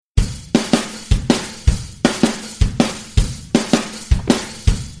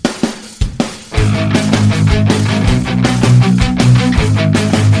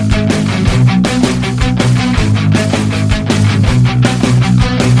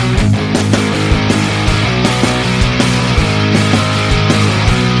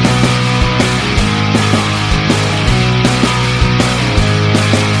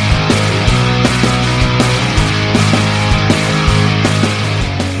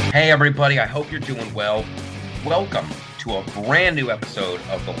Hey everybody, I hope you're doing well. Welcome to a brand new episode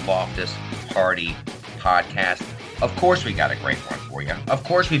of the Loftus Party Podcast. Of course we got a great one for you. Of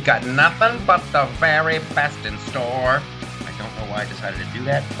course we've got nothing but the very best in store. I don't know why I decided to do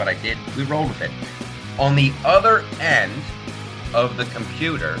that, but I did. We rolled with it. On the other end of the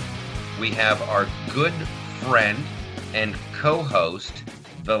computer, we have our good friend and co-host,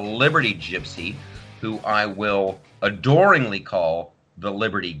 the Liberty Gypsy, who I will adoringly call the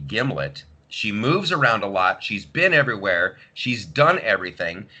Liberty Gimlet. She moves around a lot. She's been everywhere. She's done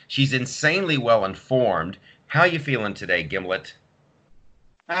everything. She's insanely well informed. How you feeling today, Gimlet?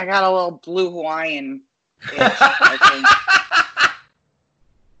 I got a little blue Hawaiian itch, I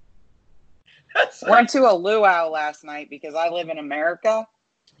think. Went to a luau last night because I live in America.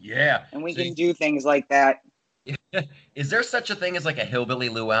 Yeah. And we can do things like that. Is there such a thing as like a hillbilly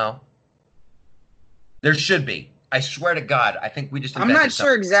luau? There should be. I swear to God, I think we just I'm not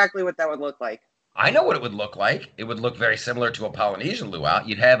sure exactly what that would look like. I know what it would look like. It would look very similar to a Polynesian luau.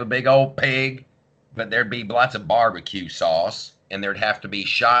 You'd have a big old pig, but there'd be lots of barbecue sauce, and there'd have to be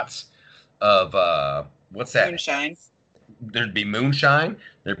shots of, what's that? Moonshine. There'd be moonshine,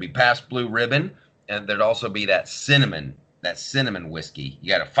 there'd be past blue ribbon, and there'd also be that cinnamon whiskey. You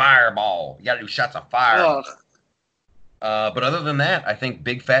got a fireball. You got to do shots of fire. But other than that, I think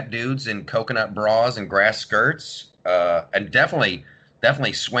big fat dudes in coconut bras and grass skirts, and definitely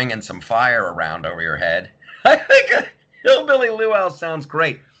swinging some fire around over your head. I think a hillbilly luau sounds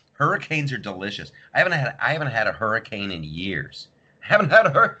great. Hurricanes are delicious. I haven't had a hurricane in years.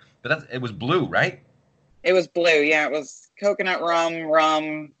 But it was blue, right? It was blue. Yeah, it was coconut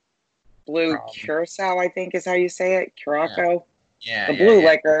rum, blue curacao, I think is how you say it. Curacao. Yeah. The blue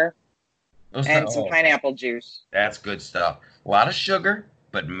liquor. And some pineapple juice. That's good stuff. A lot of sugar,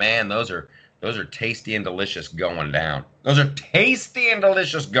 but man, those are tasty and delicious going down. So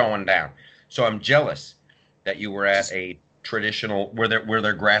I'm jealous that you were at a traditional. Were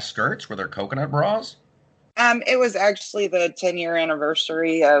there grass skirts? Were there coconut bras? It was actually the 10-year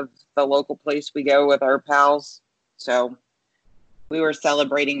anniversary of the local place we go with our pals. So we were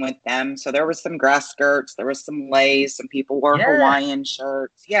celebrating with them. So there was some grass skirts, there was some lays, some people wore Hawaiian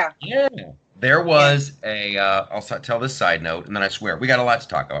shirts. Yeah. There was I'll tell this side note, and then I swear, we got a lot to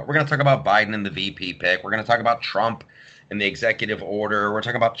talk about. We're going to talk about Biden and the VP pick. We're going to talk about Trump and the executive order. We're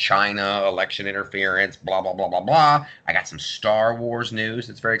talking about China, election interference, blah, blah, blah, blah, blah. I got some Star Wars news.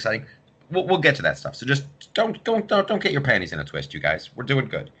 It's very exciting. We'll get to that stuff. So just don't get your panties in a twist, you guys. We're doing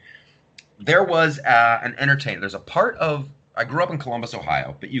good. There was an entertainer. There's a part of, I grew up in Columbus,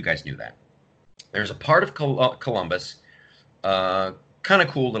 Ohio, but you guys knew that. There's a part of Columbus, kind of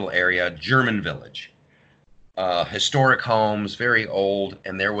cool little area, German Village. Historic homes, very old,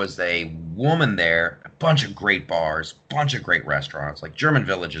 and there was a woman there, a bunch of great bars, bunch of great restaurants. Like German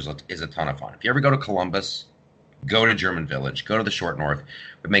Village is a ton of fun. If you ever go to Columbus, go to German Village, go to the Short North,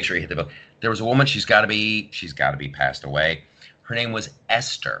 but make sure you hit the village. There was a woman, she's got to be passed away. Her name was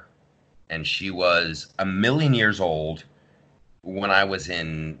Esther, and she was a million years old when I was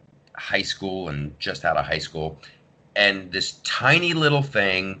in high school and just out of high school. And this tiny little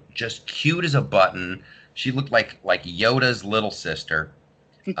thing, just cute as a button. She looked like Yoda's little sister,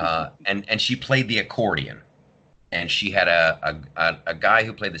 and she played the accordion. And she had a guy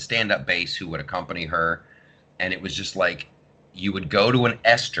who played the stand-up bass who would accompany her. And it was just like you would go to an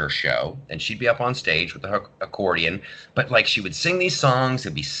Esther show, and she'd be up on stage with the accordion. But like she would sing these songs,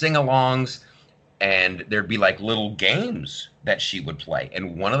 it'd be sing-alongs, and there'd be like little games that she would play.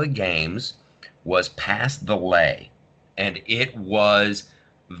 And one of the games was Pass the Lay. And it was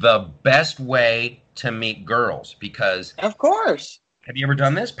the best way to meet girls because... Of course. Have you ever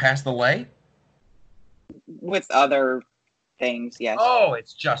done this? Pass the lay? With other things, yes. Oh,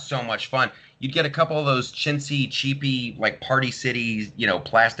 it's just so much fun. You'd get a couple of those chintzy, cheapy, like Party City,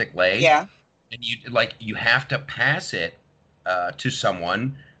 plastic lays. Yeah. And you have to pass it to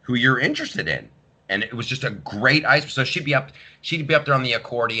someone who you're interested in. And it was just a great ice. So she'd be up there on the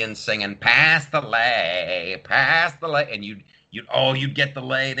accordion singing, pass the lay. And you'd get the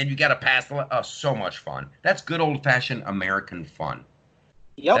lay. Then you got to pass the lay. Oh, so much fun. That's good old fashioned American fun.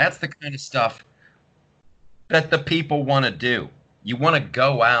 Yep. That's the kind of stuff that the people want to do. You want to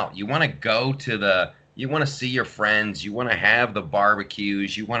go out. You want to see your friends. You want to have the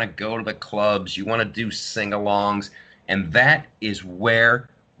barbecues. You want to go to the clubs. You want to do sing-alongs. And that is where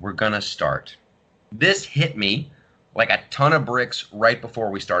we're going to start. This hit me like a ton of bricks right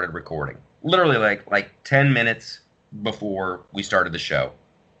before we started recording. Literally like 10 minutes before we started the show.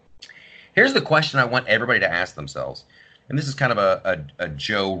 Here's the question I want everybody to ask themselves. And this is kind of a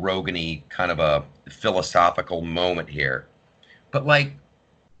Joe Rogan-y kind of a philosophical moment here. But like,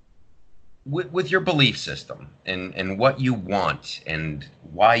 with your belief system and what you want and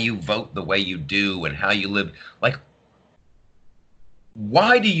why you vote the way you do and how you live, like,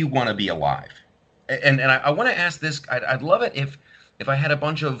 why do you want to be alive? And I want to ask this. I'd love it if I had a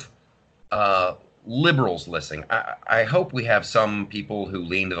bunch of liberals listening. I hope we have some people who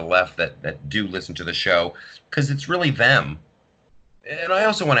lean to the left that do listen to the show, because it's really them. And I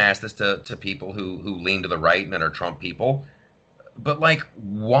also want to ask this to people who lean to the right and that are Trump people. But like,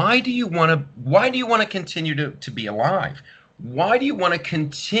 why do you want to continue to be alive? Why do you want to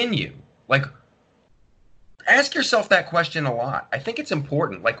continue? Like, ask yourself that question a lot. I think it's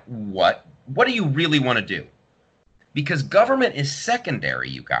important. Like, what do you really want to do? Because government is secondary,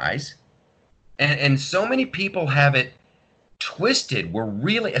 you guys. And so many people have it twisted. We're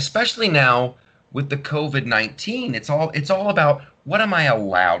really, especially now with the COVID-19, it's all about, what am I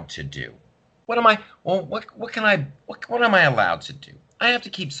allowed to do? What am I allowed to do? I have to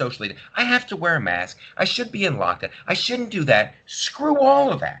keep socially. I have to wear a mask. I should be in lockdown. I shouldn't do that. Screw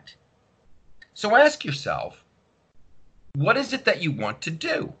all of that. So ask yourself, what is it that you want to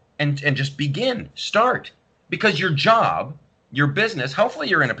do? And just begin, start. Because your job, your business, hopefully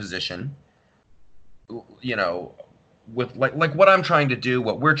you're in a position, with like what I'm trying to do,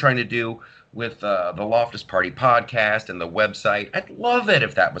 what we're trying to do with the Loftus Party podcast and the website. I'd love it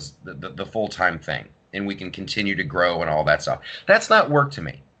if that was the full-time thing and we can continue to grow and all that stuff. That's not work to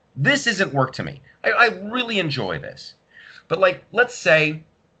me. This isn't work to me. I really enjoy this. But like, let's say,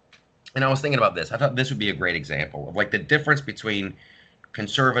 and I was thinking about this, I thought this would be a great example of like the difference between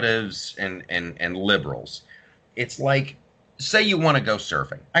conservatives and liberals. It's like, say you want to go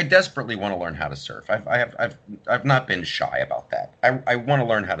surfing. I desperately want to learn how to surf. I've not been shy about that. I want to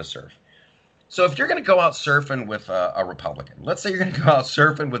learn how to surf. So if you're going to go out surfing with a Republican, let's say you're going to go out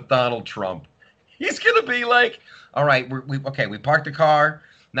surfing with Donald Trump, he's going to be like, all right, we parked the car.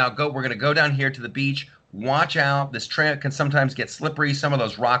 Now we're going to go down here to the beach. Watch out. This trail can sometimes get slippery. Some of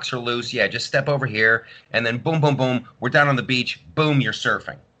those rocks are loose. Yeah, just step over here. And then boom, boom, boom. We're down on the beach. Boom, you're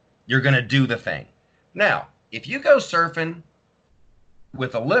surfing. You're going to do the thing. Now, if you go surfing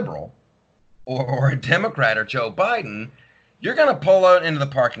with a liberal or a Democrat or Joe Biden, you're going to pull out into the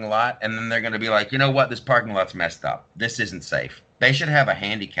parking lot, and then they're going to be like, you know what? This parking lot's messed up. This isn't safe. They should have a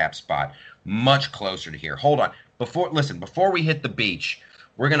handicap spot much closer to here. Hold on. Before we hit the beach,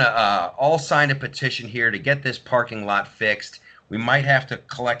 we're going to all sign a petition here to get this parking lot fixed. We might have to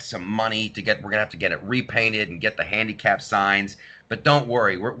collect some money we're going to have to get it repainted and get the handicap signs. But don't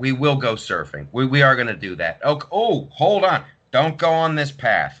worry, we will go surfing. We are going to do that. Oh, hold on. Don't go on this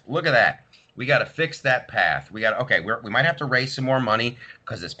path. Look at that. We got to fix that path. We might have to raise some more money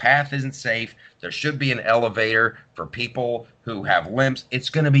because this path isn't safe. There should be an elevator for people who have limps.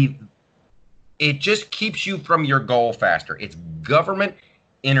 It just keeps you from your goal faster. It's government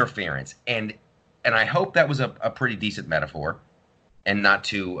interference. And I hope that was a pretty decent metaphor and not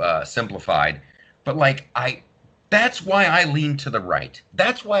too simplified. But that's why I lean to the right.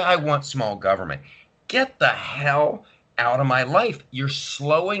 That's why I want small government. Get the hell out of my life. You're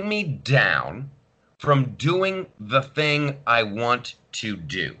slowing me down from doing the thing I want to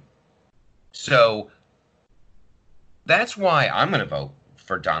do. So that's why I'm going to vote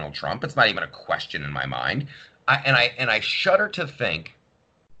for Donald Trump. It's not even a question in my mind. I shudder to think,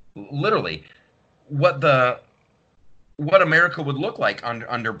 literally, what America would look like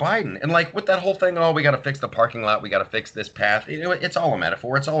under Biden. And like with that whole thing, we got to fix the parking lot, we got to fix this path. It's all a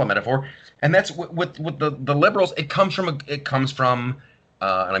metaphor. It's all a metaphor. And that's with the liberals. It comes from, and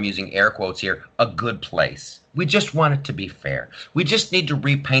I'm using air quotes here, a good place. We just want it to be fair. We just need to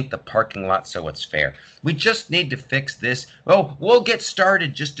repaint the parking lot so it's fair. We just need to fix this. Oh, we'll get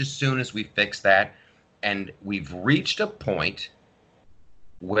started just as soon as we fix that. And we've reached a point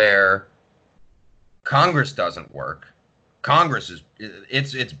where Congress doesn't work. Congress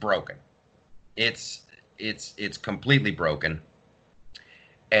it's broken. It's completely broken.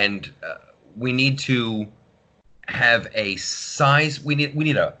 And we need to have a size. We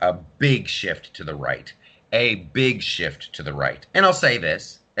need a big shift to the right. A big shift to the right. And I'll say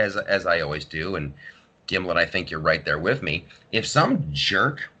this, as I always do, and Gimlet, I think you're right there with me. If some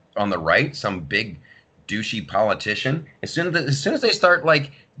jerk on the right, some big douchey politician, as soon as they start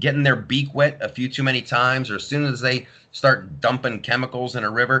getting their beak wet a few too many times, or as soon as they start dumping chemicals in a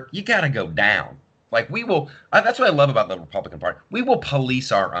river, you got to go down. We will. That's what I love about the Republican Party. We will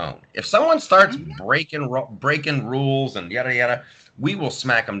police our own. If someone starts breaking rules and yada yada, we will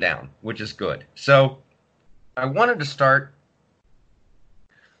smack them down, which is good. So I wanted to start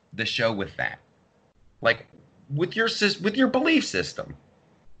the show with that, with your belief system.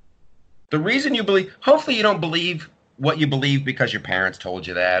 The reason you believe, hopefully you don't believe what you believe because your parents told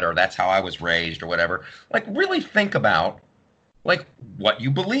you that, or that's how I was raised, or whatever. Like, really think about like what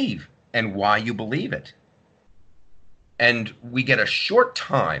you believe and why you believe it. And we get a short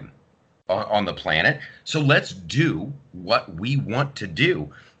time on the planet, so let's do what we want to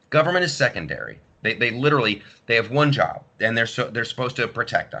do. Government is secondary. They literally they have one job, and they're supposed to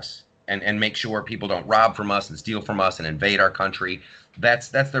protect us and make sure people don't rob from us and steal from us and invade our country. That's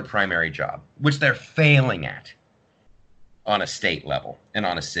their primary job, which they're failing at on a state level and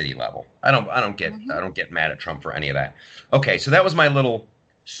on a city level. I don't get mad at Trump for any of that. Okay, so that was my little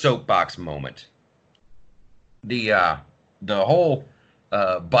soapbox moment. The whole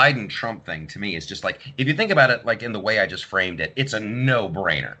Biden Trump thing to me is just like, if you think about it like in the way I just framed it, it's a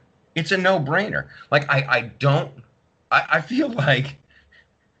no-brainer. It's a no-brainer. Like I feel like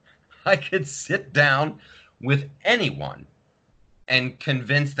I could sit down with anyone and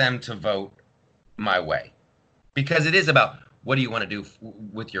convince them to vote my way. Because it is about, what do you want to do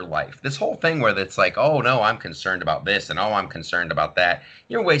with your life? This whole thing where it's like, oh no, I'm concerned about this and oh, I'm concerned about that.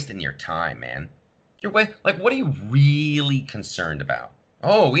 You're wasting your time, man. Like, what are you really concerned about?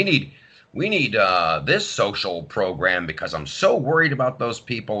 Oh, we need this social program because I'm so worried about those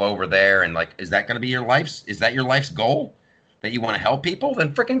people over there. And like, is that going to be your life's goal? That you want to help people?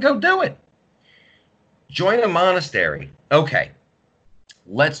 Then freaking go do it. Join a monastery. Okay,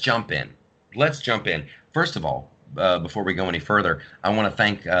 let's jump in. First of all, before we go any further, I want to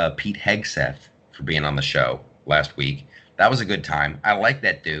thank Pete Hegseth for being on the show last week. That was a good time. I like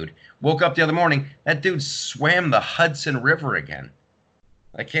that dude. Woke up the other morning, that dude swam the Hudson River again.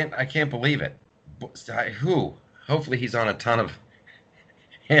 I can't believe it. Who? Hopefully he's on a ton of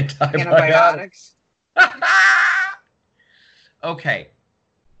antibiotics. Okay,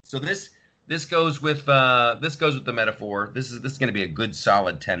 so this goes with the metaphor. This is going to be a good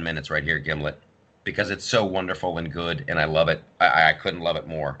solid 10 minutes right here, Gimlet, because it's so wonderful and good, and I love it. I couldn't love it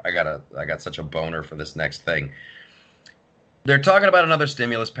more. I got such a boner for this next thing. They're talking about another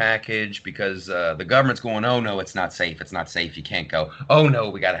stimulus package because the government's going, oh no, it's not safe. It's not safe. You can't go. Oh no,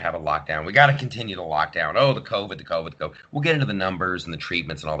 we got to have a lockdown. We got to continue the lockdown. Oh, the COVID. We'll get into the numbers and the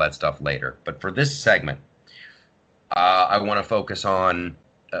treatments and all that stuff later. But for this segment, I want to focus on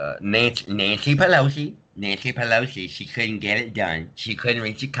Nancy Pelosi. Nancy Pelosi, she couldn't get it done. She couldn't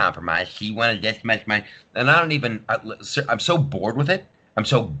reach a compromise. She wanted this much money. And I'm so bored with it.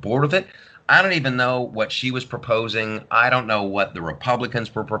 I don't even know what she was proposing. I don't know what the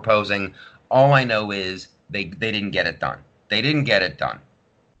Republicans were proposing. All I know is they didn't get it done.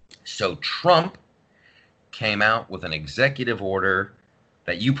 So Trump came out with an executive order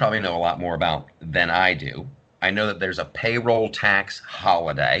that you probably know a lot more about than I do. I know that there's a payroll tax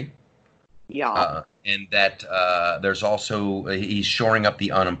holiday. Yeah. And that there's also, he's shoring up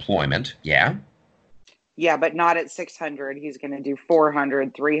the unemployment. Yeah. Yeah, but not at 600. He's going to do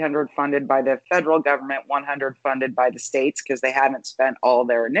 400, 300 funded by the federal government, 100 funded by the states because they haven't spent all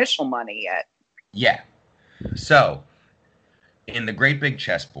their initial money yet. Yeah. So in the great big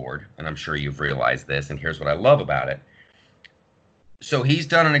chessboard, and I'm sure you've realized this, and here's what I love about it. So he's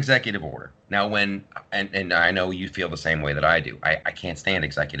done an executive order. Now and I know you feel the same way that I do. I can't stand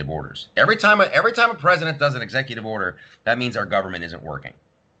executive orders. Every time a president does an executive order, that means our government isn't working.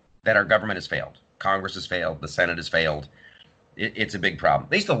 That our government has failed. Congress has failed. The Senate has failed. It's a big problem.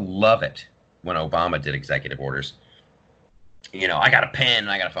 They used to love it when Obama did executive orders. You know, I got a pen,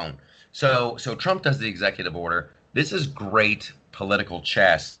 I got a phone. So Trump does the executive order. This is great political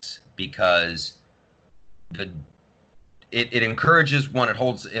chess because it encourages one. It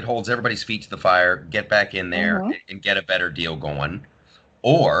holds everybody's feet to the fire. Get back in there and get a better deal going,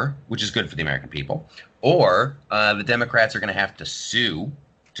 or which is good for the American people. Or the Democrats are going to have to sue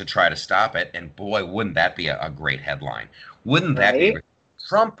to try to stop it. And boy, wouldn't that be a great headline? Wouldn't that be?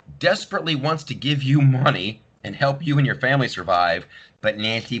 Trump desperately wants to give you money and help you and your family survive, but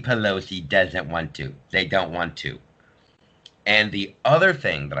Nancy Pelosi doesn't want to. They don't want to. And the other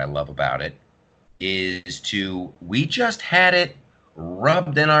thing that I love about it is we just had it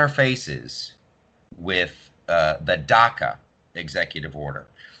rubbed in our faces with the DACA executive order.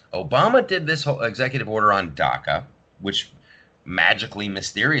 Obama did this whole executive order on DACA, which magically,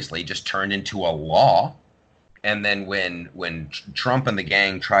 mysteriously just turned into a law. And then when Trump and the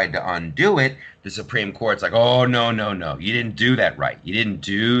gang tried to undo it, the Supreme Court's like, oh, no. You didn't do that right.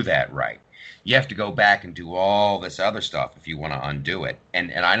 You have to go back and do all this other stuff if you want to undo it.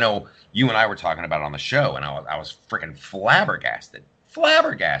 And I know you and I were talking about it on the show, and I was freaking flabbergasted.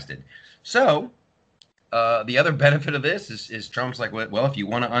 So the other benefit of this is Trump's like, well, if you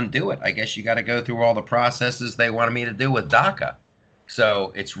want to undo it, I guess you got to go through all the processes they wanted me to do with DACA.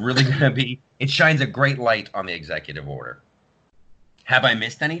 So it's really going to be It shines a great light on the executive order. Have I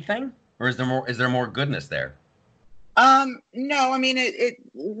missed anything, or is there more? Is there more goodness there? No, I mean it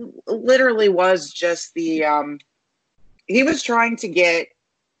literally was just the he was trying to get,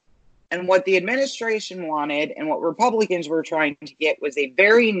 and what the administration wanted and what Republicans were trying to get was a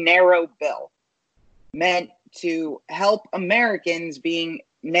very narrow bill meant to help Americans being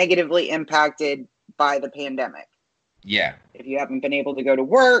negatively impacted by the pandemic. Yeah. If you haven't been able to go to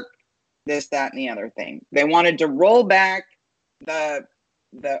work, this, that, and the other thing. They wanted to roll back the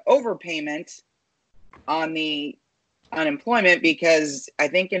overpayment on the unemployment, because I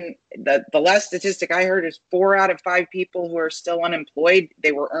think in the last statistic I heard is 4 out of 5 people who are still unemployed,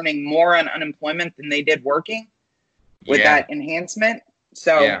 they were earning more on unemployment than they did working with that enhancement.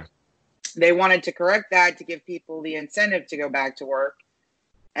 So they wanted to correct that to give people the incentive to go back to work.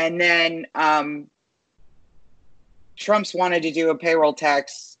 And then Trump's wanted to do a payroll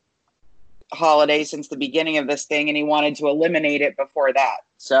tax holiday since the beginning of this thing, and he wanted to eliminate it before that.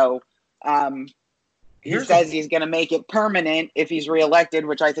 So he says he's going to make it permanent if he's reelected,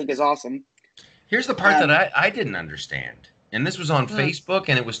 which I think is awesome. Here's the part that I didn't understand. And this was on Facebook,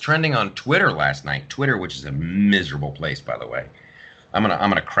 and it was trending on Twitter last night. Twitter, which is a miserable place, by the way. I'm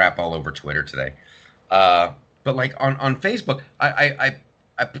gonna crap all over Twitter today. But like on Facebook, I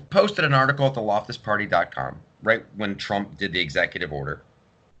posted an article at theloftusparty.com right when Trump did the executive order.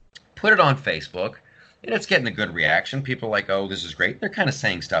 Put it on Facebook, and it's getting a good reaction. People are like, oh, this is great. They're kind of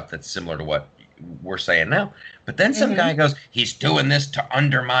saying stuff that's similar to what we're saying now. But then some guy goes, he's doing this to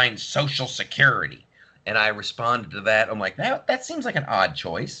undermine Social Security. And I responded to that. I'm like, that seems like an odd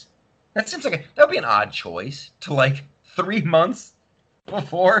choice. That would be an odd choice to, like, 3 months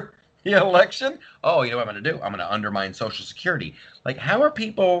before the election. Oh, you know what I'm going to do? I'm going to undermine Social Security. Like, how are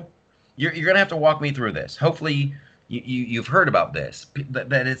people? You're going to have to walk me through this. Hopefully you've heard about this,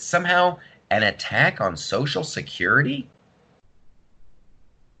 that it's somehow an attack on Social Security.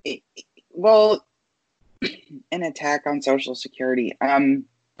 Well, an attack on Social Security.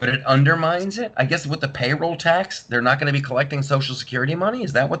 But it undermines it. I guess with the payroll tax, they're not going to be collecting Social Security money.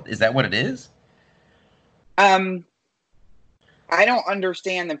 Is that what it is? I don't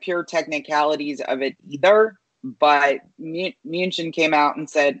understand the pure technicalities of it either. But Mnuchin came out and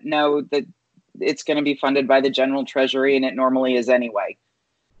said no, that it's going to be funded by the General Treasury, and it normally is anyway.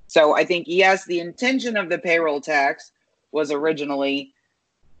 So I think yes, the intention of the payroll tax was originally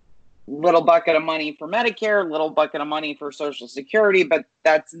little bucket of money for Medicare, little bucket of money for Social Security, but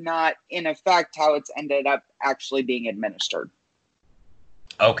that's not in effect how it's ended up actually being administered.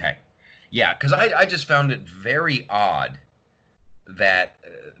 Okay. Yeah, because I just found it very odd that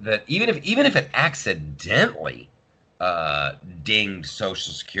even if it accidentally dinged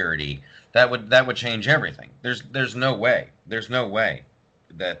Social Security, that would change everything. There's no way. There's no way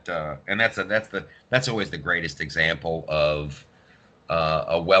that and that's always the greatest example of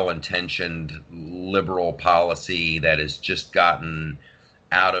a well-intentioned liberal policy that has just gotten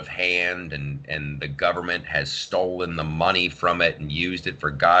out of hand, and the government has stolen the money from it and used it for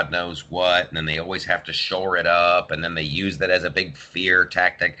God knows what, and then they always have to shore it up, and then they use that as a big fear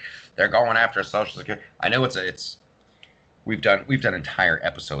tactic. They're going after Social Security. I know we've done entire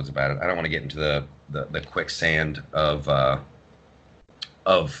episodes about it. I don't want to get into the quicksand of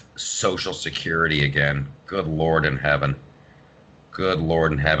Social Security again. Good Lord in heaven. Good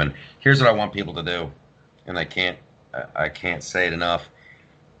Lord in heaven. Here's what I want people to do, and I can't say it enough,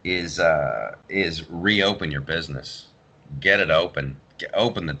 is reopen your business. Get it open.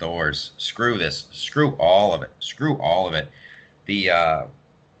 Open the doors. Screw this. Screw all of it. Screw all of it. The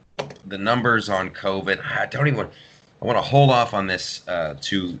numbers on COVID, I want to hold off on this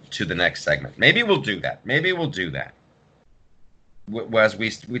to the next segment. Maybe we'll do that. As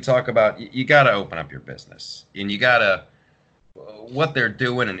we talk about, you got to open up your business, and you got to, what they're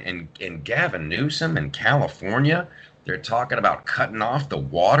doing in Gavin Newsom in California, they're talking about cutting off the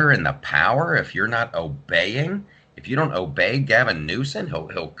water and the power if you're not obeying. If you don't obey Gavin Newsom,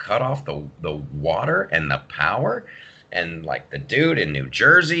 he'll cut off the water and the power. And like the dude in New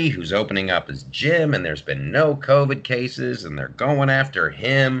Jersey who's opening up his gym, and there's been no COVID cases, and they're going after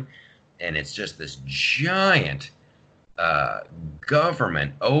him. And it's just this giant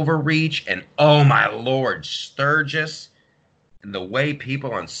government overreach. And oh my Lord, Sturgis. And the way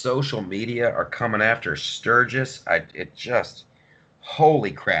people on social media are coming after Sturgis, it just,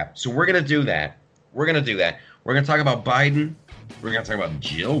 holy crap. So we're going to do that. We're going to talk about Biden. We're going to talk about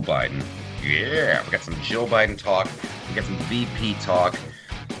Jill Biden. Yeah, we got some Jill Biden talk. We got some VP talk.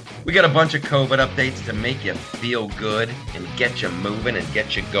 We got a bunch of COVID updates to make you feel good and get you moving and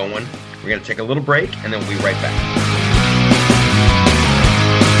get you going. We're going to take a little break, and then we'll be right back.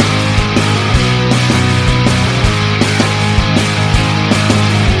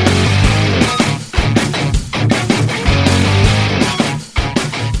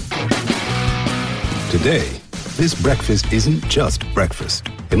 today, this breakfast isn't just breakfast.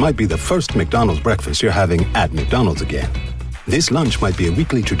 It might be the first McDonald's breakfast you're having at McDonald's again. This lunch might be a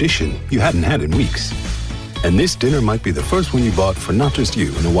weekly tradition you hadn't had in weeks. And this dinner might be the first one you bought for not just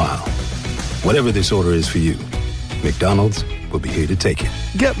you in a while. Whatever this order is for you, McDonald's will be here to take it.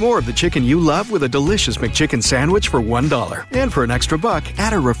 Get more of the chicken you love with a delicious McChicken sandwich for $1. And for an extra buck,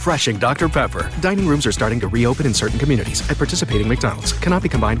 add a refreshing Dr. Pepper. Dining rooms are starting to reopen in certain communities at participating McDonald's. Cannot be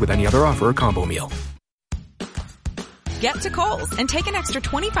combined with any other offer or combo meal. Get to Kohl's and take an extra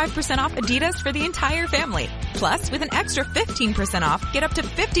 25% off Adidas for the entire family. Plus, with an extra 15% off, get up to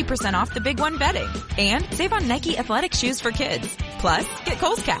 50% off the Big One bedding. And save on Nike athletic shoes for kids. Plus, get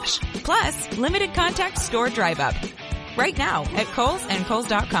Kohl's Cash. Plus, limited contact store drive-up. Right now at Kohl's and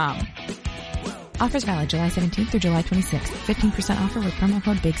Kohl's.com. Offers valid July 17th through July 26th. 15% offer with promo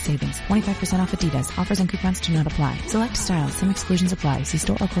code BIG SAVINGS. 25% off Adidas. Offers and coupons do not apply. Select styles. Some exclusions apply. See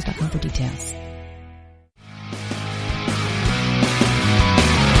store or Kohl's.com for details.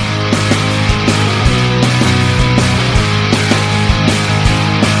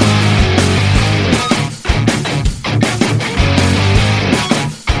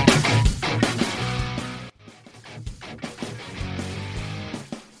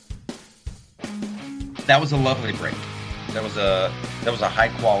 That was a lovely break. That was a high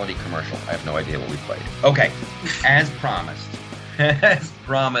quality commercial. I have no idea what we played. Okay, as promised,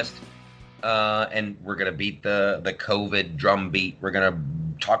 and we're gonna beat the COVID drum beat. We're gonna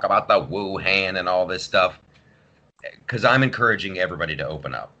talk about the Wuhan and all this stuff because I'm encouraging everybody to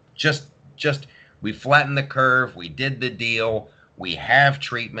open up. Just we flattened the curve. We did the deal. We have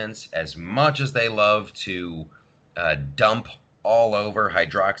treatments. As much as they love to dump all over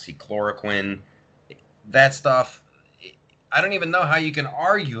hydroxychloroquine. That stuff, I don't even know how you can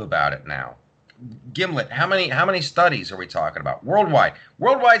argue about it now. Gimlet, how many studies are we talking about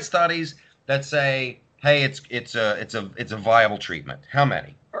worldwide studies that say, hey, it's a viable treatment? How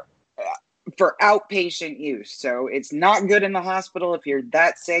many? For outpatient use. So it's not good in the hospital. If you're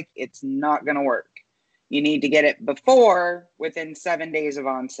that sick, it's not going to work. You need to get it within 7 days of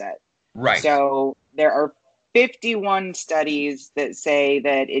onset. Right. So there are 51 studies that say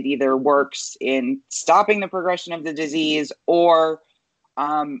that it either works in stopping the progression of the disease or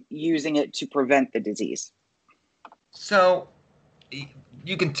using it to prevent the disease. So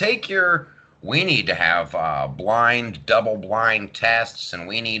you can take we need to have blind, double-blind tests, and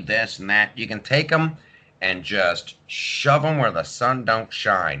we need this and that. You can take them and just shove them where the sun don't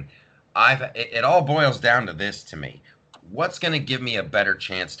shine. It all boils down to this to me. What's going to give me a better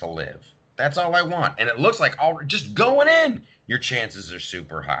chance to live? That's all I want. And it looks like just going in, your chances are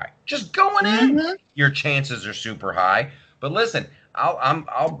super high. Just going in, your chances are super high. But listen,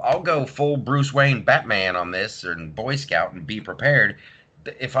 I'll go full Bruce Wayne Batman on this or Boy Scout and be prepared.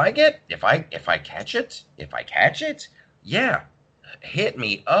 If I catch it, yeah, hit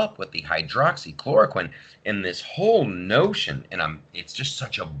me up with the hydroxychloroquine and this whole notion. And it's just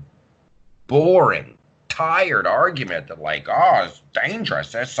such a boring, tired argument that it's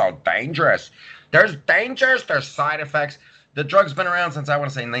dangerous. It's so dangerous. There's dangers. There's side effects. The drug's been around since I want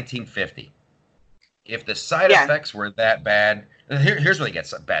to say 1950. If the side effects were that bad, here's where they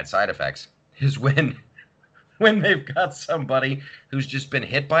get bad side effects is when they've got somebody who's just been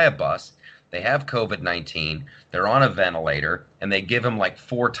hit by a bus, they have COVID-19, they're on a ventilator, and they give them like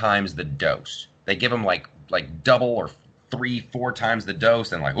 4 times the dose. They give them like double or 3-4 times the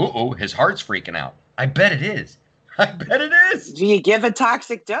dose, and his heart's freaking out. I bet it is. Do you give a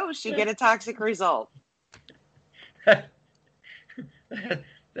toxic dose, you get a toxic result.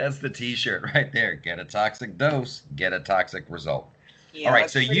 That's the T-shirt right there. Get a toxic dose, get a toxic result. Yeah, all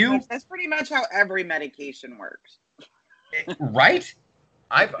right, so that's pretty much how every medication works. Right?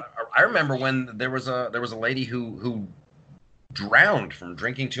 I remember when there was a lady who drowned from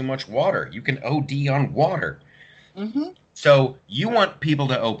drinking too much water. You can OD on water. Mm-hmm. So you want people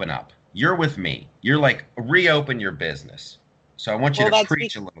to open up. You're with me. You're like, reopen your business. So I want you to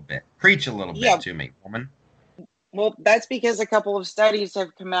preach a little bit. Preach a little bit to me, woman. Well, that's because a couple of studies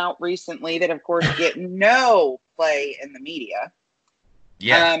have come out recently that, of course, get no play in the media.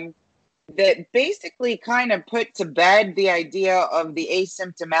 Yeah. That basically kind of put to bed the idea of the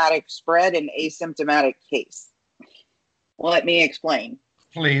asymptomatic spread and asymptomatic case. Let me explain.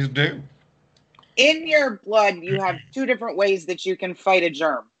 Please do. In your blood, you have 2 different ways that you can fight a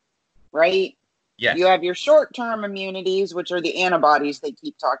germ, right? Yes. You have your short-term immunities, which are the antibodies they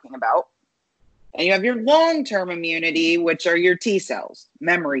keep talking about. And you have your long-term immunity, which are your T cells,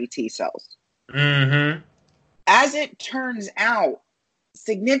 memory T cells. Mm-hmm. As it turns out,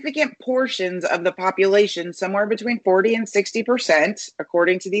 significant portions of the population, somewhere between 40 and 60%,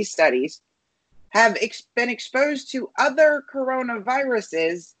 according to these studies, have been exposed to other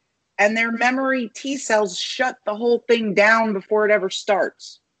coronaviruses, and their memory T cells shut the whole thing down before it ever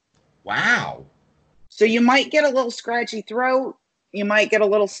starts. Wow. So you might get a little scratchy throat, you might get a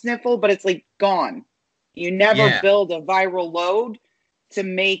little sniffle, but it's like gone. You never build a viral load to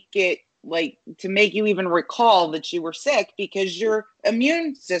make it to make you even recall that you were sick, because your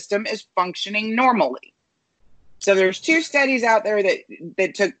immune system is functioning normally. So there's 2 studies out there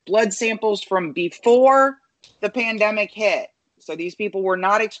that took blood samples from before the pandemic hit. So these people were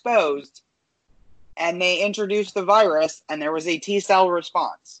not exposed, and they introduced the virus, and there was a T cell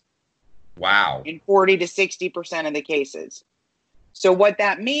response. Wow. In 40 to 60% of the cases. So what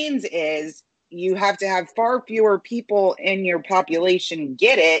that means is you have to have far fewer people in your population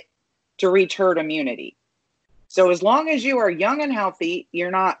get it to reach herd immunity. So as long as you are young and healthy, you're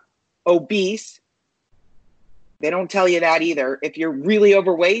not obese. They don't tell you that either. If you're really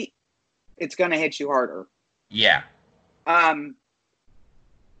overweight, it's going to hit you harder. Yeah. Have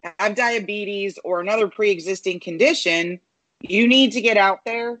diabetes or another pre-existing condition, you need to get out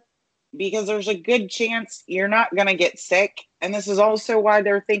there, because there's a good chance you're not going to get sick. And this is also why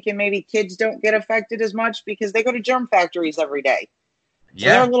they're thinking maybe kids don't get affected as much, because they go to germ factories every day. So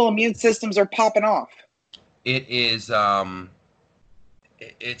their little immune systems are popping off. It is,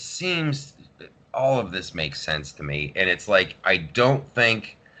 it seems all of this makes sense to me. And it's like, I don't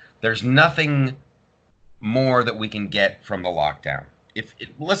think there's nothing more that we can get from the lockdown.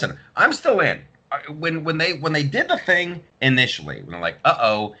 Listen, I'm still in. When they did the thing initially, when they're like,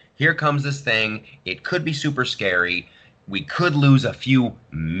 uh-oh, here comes this thing. It could be super scary. We could lose a few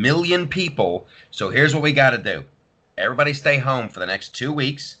million people. So here's what we got to do. Everybody stay home for the next 2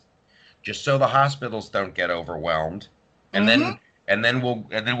 weeks, just so the hospitals don't get overwhelmed. And then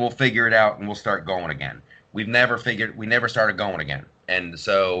we'll figure it out, and we'll start going again. We never started going again. And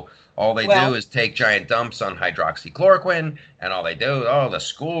so all they do is take giant dumps on hydroxychloroquine, and all they do, the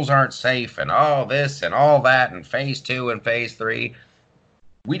schools aren't safe, and all this and all that, and phase 2 and phase 3.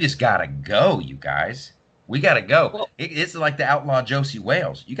 We just got to go, you guys. We got to go. Well, it's like the outlaw Josie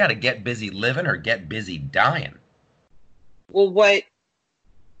Wales. You got to get busy living or get busy dying. Well, what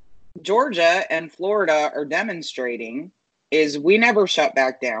Georgia and Florida are demonstrating is we never shut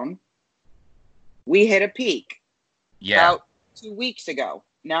back down. We hit a peak about 2 weeks ago.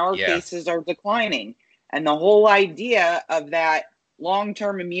 Now our cases are declining. And the whole idea of that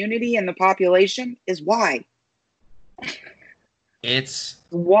long-term immunity in the population is why. It's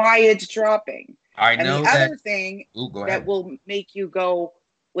why it's dropping. I know and the other thing that will make you go,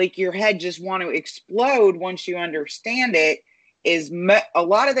 like your head just want to explode once you understand it, is a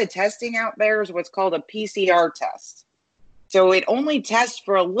lot of the testing out there is what's called a PCR test. So it only tests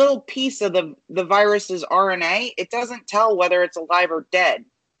for a little piece of the virus's RNA. It doesn't tell whether it's alive or dead.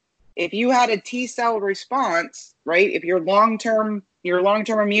 If you had a T cell response, right, if your long-term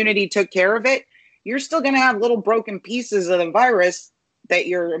immunity took care of it, you're still going to have little broken pieces of the virus that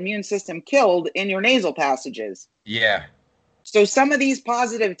your immune system killed in your nasal passages. Yeah. So some of these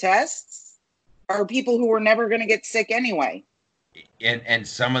positive tests are people who were never going to get sick anyway. And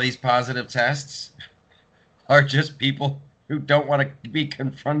some of these positive tests are just people who don't want to be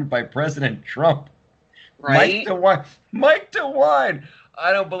confronted by President Trump. Right? Mike DeWine.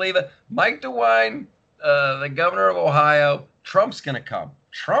 I don't believe it. Mike DeWine, the governor of Ohio, Trump's going to come.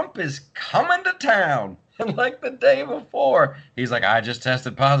 Trump is coming to town. And like the day before, he's like, I just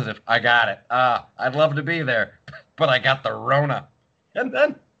tested positive. I got it. I'd love to be there, but I got the Rona. And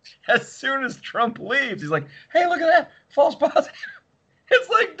then as soon as Trump leaves, he's like, hey, look at that. False positive. It's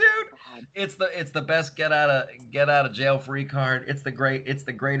like, dude, it's the best get out of jail free card. It's the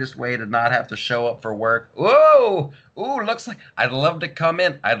greatest way to not have to show up for work. Whoa, ooh, looks like I'd love to come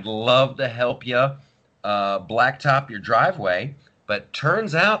in. I'd love to help you blacktop your driveway, but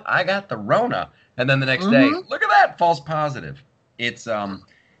turns out I got the Rona. And then the next day, look at that, false positive. It's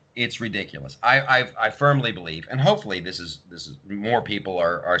ridiculous. I firmly believe, and hopefully this is more people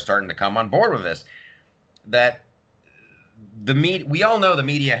are starting to come on board with this, that the media, we all know the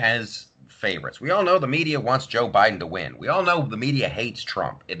media has favorites. We all know the media wants Joe Biden to win. We all know the media hates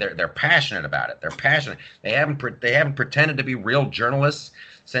Trump. They're passionate about it. They're passionate. They haven't pretended to be real journalists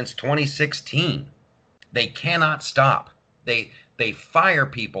since 2016. They cannot stop. They fire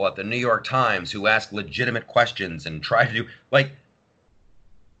people at the New York Times who ask legitimate questions and try to do, like,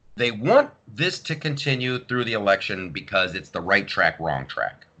 they want this to continue through the election because it's the right track, wrong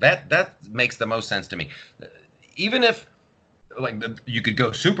track. That makes the most sense to me. Even if, like, you could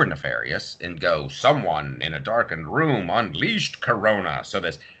go super nefarious and go, someone in a darkened room unleashed corona. So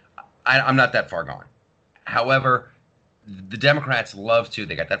I'm not that far gone. However, the Democrats love to,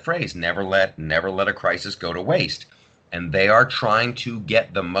 they got that phrase, never let a crisis go to waste. And they are trying to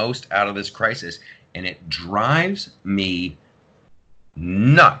get the most out of this crisis. And it drives me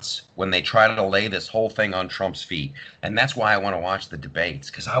nuts when they try to lay this whole thing on Trump's feet. And that's why I want to watch the debates,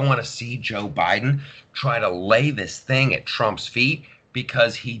 because I want to see Joe Biden try to lay this thing at Trump's feet,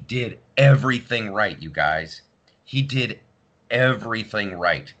 because he did everything right, you guys. He did everything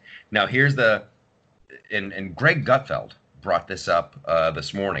right. Now, here's and Greg Gutfeld brought this up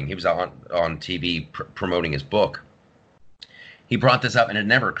this morning. He was on TV promoting his book. He brought this up, and it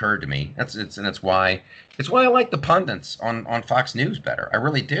never occurred to me. That's why I like the pundits on Fox News better. I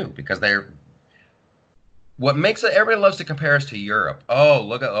really do, because they're what makes it. Everybody loves to compare us to Europe. Oh,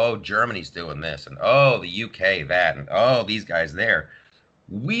 look at Germany's doing this, and the UK that, and these guys there.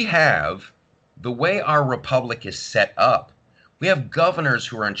 We have the way our republic is set up. We have governors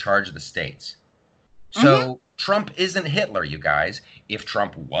who are in charge of the states. So Trump isn't Hitler, you guys. If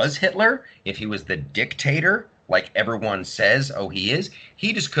Trump was Hitler, if he was the dictator, like everyone says, he is,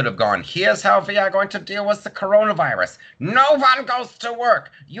 he just could have gone, here's how we are going to deal with the coronavirus. No one goes to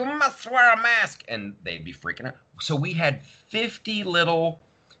work. You must wear a mask. And they'd be freaking out. So we had 50 little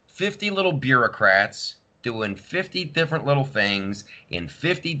bureaucrats doing 50 different little things in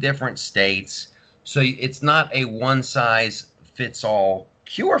 50 different states. So it's not a one-size-fits-all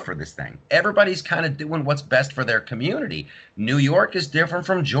cure for this thing. Everybody's kind of doing what's best for their community. New York is different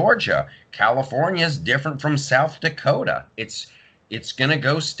from Georgia. California is different from South Dakota. It's going to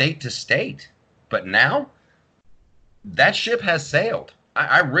go state to state. But now that ship has sailed.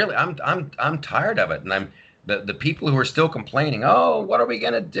 I'm tired of it. And the people who are still complaining, what are we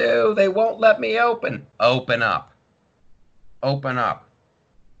going to do? They won't let me open. Open up. Open up.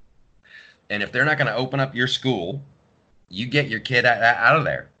 And if they're not going to open up your school, you get your kid out of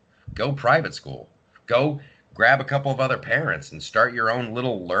there. Go private school. Go grab a couple of other parents and start your own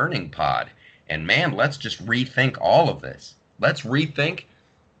little learning pod. And man, let's just rethink all of this. Let's rethink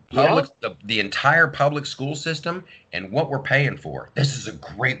the entire public school system and what we're paying for. This is a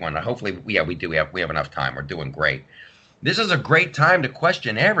great one. Hopefully, we have enough time. We're doing great. This is a great time to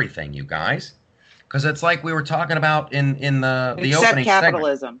question everything, you guys, because it's like we were talking about in the opening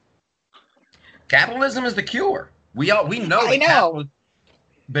capitalism. Segment. Capitalism is the cure. We know. I know.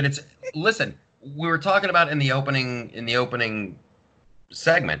 But listen, we were talking about in the opening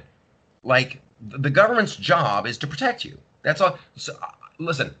segment, like the government's job is to protect you. That's all. So,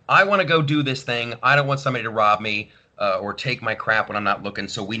 listen, I want to go do this thing. I don't want somebody to rob me or take my crap when I'm not looking.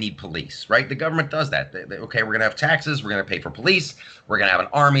 So we need police, right? The government does that. Okay, we're going to have taxes. We're going to pay for police. We're going to have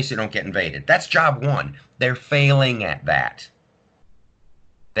an army so you don't get invaded. That's job one. They're failing at that.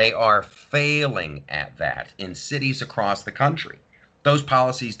 They are failing at that in cities across the country. Those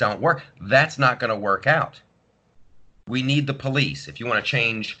policies don't work. That's not going to work out. We need the police. If you want to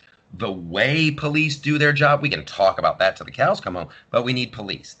change the way police do their job, we can talk about that till the cows come home, but we need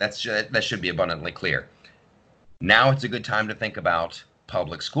police. That should be abundantly clear. Now it's a good time to think about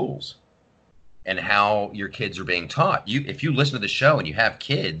public schools and how your kids are being taught. If you listen to the show and you have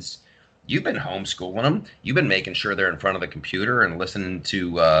kids, you've been homeschooling them. You've been making sure they're in front of the computer and listening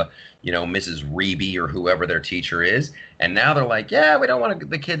to, Mrs. Reeby or whoever their teacher is. And now they're like, yeah, we don't want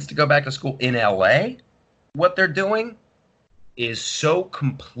the kids to go back to school. In LA, what they're doing is so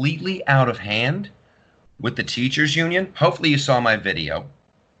completely out of hand with the teachers union. Hopefully you saw my video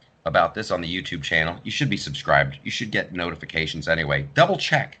about this on the YouTube channel. You should be subscribed. You should get notifications anyway. Double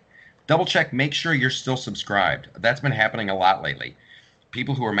check, make sure you're still subscribed. That's been happening a lot lately.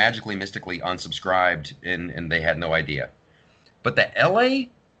 People who are magically, mystically unsubscribed and they had no idea. But the LA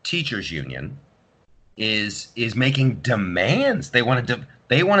Teachers Union is making demands. They want to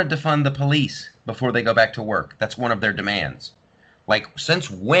defund the police before they go back to work. That's one of their demands. Like, since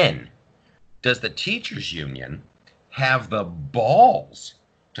when does the Teachers Union have the balls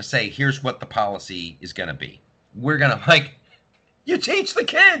to say, here's what the policy is going to be? We're going to, you teach the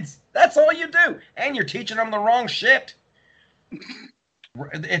kids. That's all you do. And you're teaching them the wrong shit.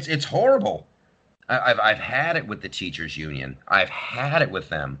 It's horrible. I've had it with the teachers union. I've had it with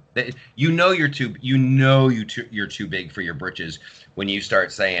them. You're too big for your britches when you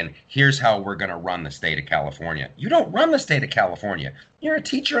start saying, here's how we're going to run the state of California. You don't run the state of California. You're a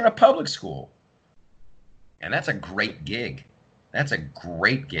teacher in a public school. And that's a great gig. That's a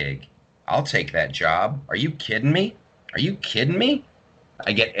great gig. I'll take that job. Are you kidding me?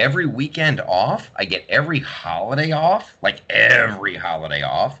 I get every weekend off. I get every holiday off,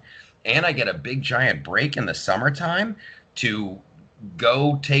 and I get a big giant break in the summertime to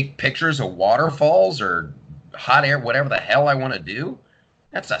go take pictures of waterfalls or hot air, whatever the hell I want to do.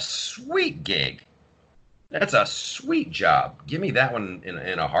 That's a sweet gig. That's a sweet job. Give me that one in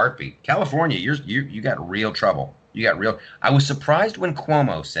a heartbeat. California, you got real trouble. You got real. I was surprised when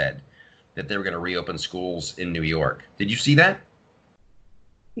Cuomo said that they were going to reopen schools in New York. Did you see that?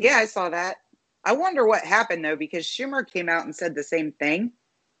 Yeah, I saw that. I wonder what happened, though, because Schumer came out and said the same thing.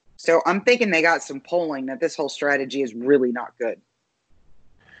 So I'm thinking they got some polling that this whole strategy is really not good.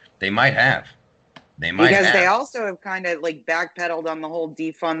 They might have. Because they also have kind of like backpedaled on the whole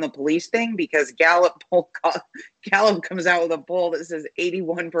defund the police thing, because Gallup comes out with a poll that says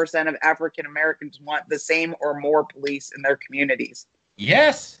 81% of African Americans want the same or more police in their communities.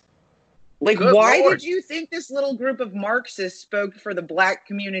 Yes. Like, good why Lord. Did you think this little group of Marxists spoke for the black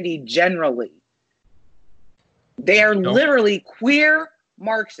community generally? They are literally queer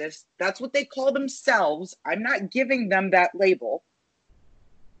Marxists. That's what they call themselves. I'm not giving them that label.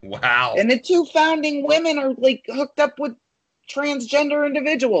 Wow. And the two founding women are like hooked up with transgender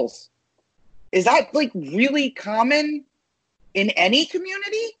individuals. Is that like really common in any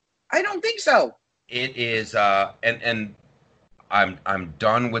community? I don't think so. It is and I'm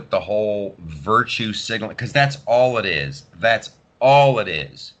done with the whole virtue signaling, because that's all it is. That's all it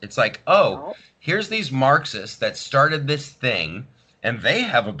is. It's like, oh, here's these Marxists that started this thing, and they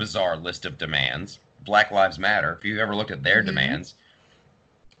have a bizarre list of demands. Black Lives Matter, if you ever looked at their demands.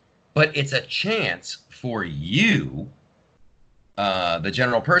 But it's a chance for you, the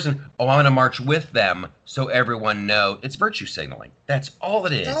general person, I'm going to march with them so everyone knows. It's virtue signaling. That's all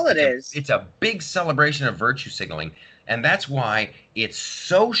it is. That's all it is. It's a big celebration of virtue signaling. And that's why it's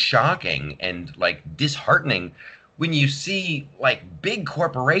so shocking and like disheartening when you see like big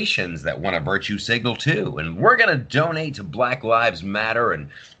corporations that want to virtue signal too. And we're going to donate to Black Lives Matter, and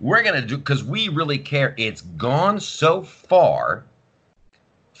we're going to do, because we really care. It's gone so far.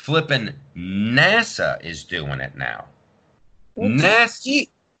 Flippin' NASA is doing it now. NASA.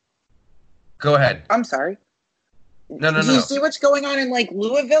 Go ahead. I'm sorry. No. Do you see what's going on in like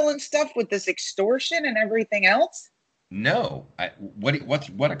Louisville and stuff with this extortion and everything else? No.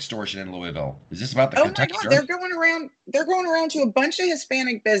 What extortion in Louisville? Is this about the Kentucky Derby? They're going around to a bunch of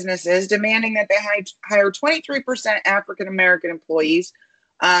Hispanic businesses demanding that they hire 23% African American employees.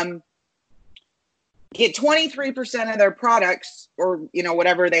 Get 23% of their products, or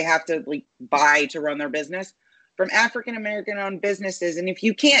whatever they have to like buy to run their business, from African American owned businesses. And if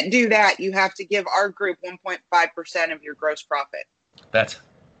you can't do that, you have to give our group 1.5% of your gross profit. That's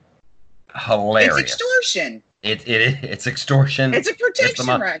hilarious. It's extortion. It's extortion. It's a protection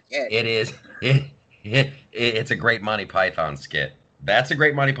racket. It is. It's a great Monty Python skit. That's a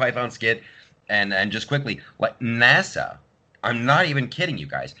great Monty Python skit. And just quickly, like NASA, I'm not even kidding you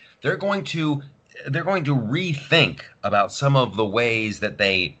guys. They're going to rethink about some of the ways that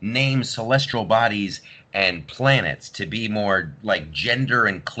they name celestial bodies and planets to be more like gender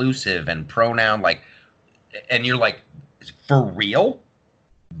inclusive and pronoun like, and you're like, for real?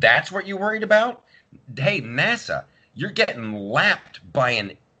 That's what you're worried about? Hey, NASA, you're getting lapped by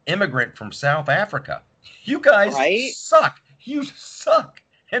an immigrant from South Africa. You guys suck. You suck.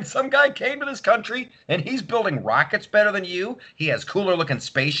 And some guy came to this country, and he's building rockets better than you. He has cooler-looking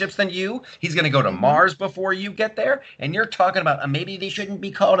spaceships than you. He's going to go to Mars before you get there. And you're talking about maybe they shouldn't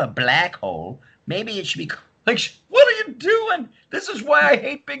be called a black hole. Maybe it should be like, what are you doing? This is why I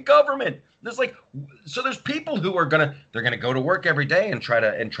hate big government. There's like, so there's people who are they're gonna go to work every day and try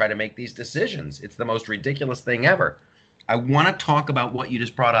to make these decisions. It's the most ridiculous thing ever. I want to talk about what you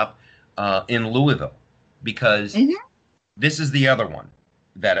just brought up in Louisville, because this is the other one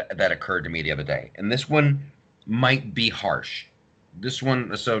that occurred to me the other day, and this one might be harsh. This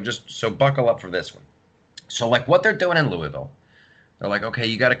one, so buckle up for this one. So like what they're doing in Louisville, they're like, okay,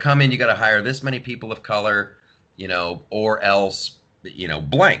 you got to come in, you got to hire this many people of color, or else,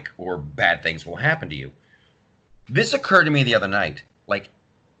 blank, or bad things will happen to you. This occurred to me the other night. Like,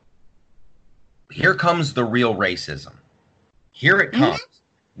 here comes the real racism. Here it comes.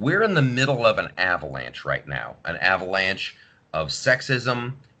 We're in the middle of an avalanche right now, an avalanche of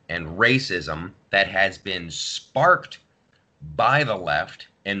sexism and racism that has been sparked by the left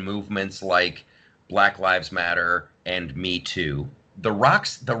and movements like Black Lives Matter and Me Too. The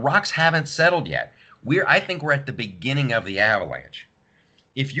rocks haven't settled yet. I think we're at the beginning of the avalanche.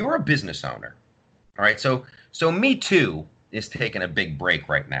 If you're a business owner, all right, so Me Too is taking a big break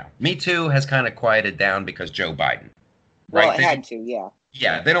right now. Me Too has kind of quieted down because Joe Biden. Right? Well, it had to, yeah.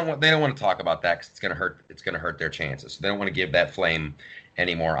 Yeah, they don't want to talk about that because it's going to hurt their chances. They don't want to give that flame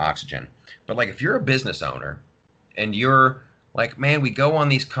any more oxygen. But like, if you're a business owner and you're like, man, we go on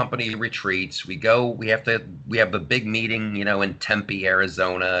these company retreats, we have the big meeting, in Tempe,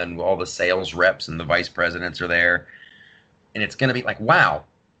 Arizona, and all the sales reps and the vice presidents are there, and it's going to be like, wow,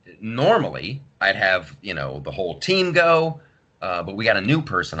 normally I'd have, the whole team go, but we got a new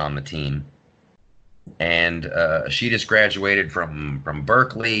person on the team, and she just graduated from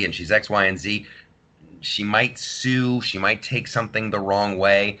Berkeley, and she's X, Y, and Z. She might sue. She might take something the wrong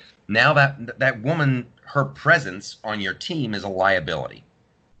way. Now that woman, her presence on your team is a liability.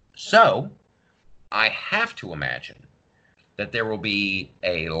 So I have to imagine that there will be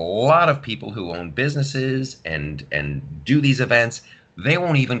a lot of people who own businesses and do these events. They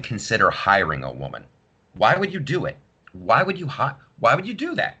won't even consider hiring a woman. Why would you do it? Why would you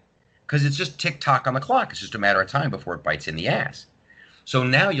do that? Because it's just tick-tock on the clock. It's just a matter of time before it bites in the ass. So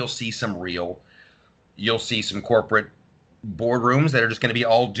now you'll see some corporate boardrooms that are just going to be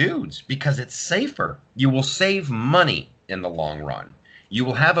all dudes because it's safer. You will save money in the long run. You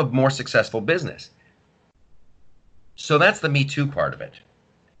will have a more successful business. So that's the Me Too part of it.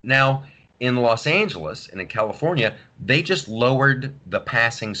 Now, in Los Angeles and in California, they just lowered the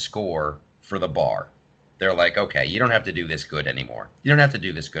passing score for the bar. They're like, okay, you don't have to do this good anymore.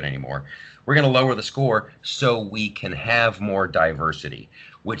 We're going to lower the score so we can have more diversity,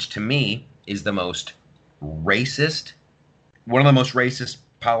 which to me is one of the most racist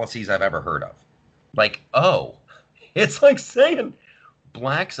policies I've ever heard of. Like, it's like saying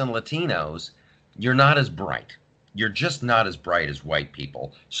blacks and Latinos, you're not as bright. You're just not as bright as white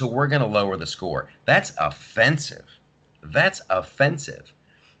people. So we're going to lower the score. That's offensive.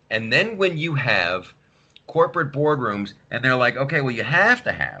 And then when you have corporate boardrooms and they're like, okay, well,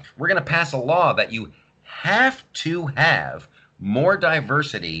 we're going to pass a law that you have to have more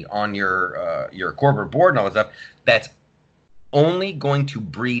diversity on your corporate board and all that stuff. That's only going to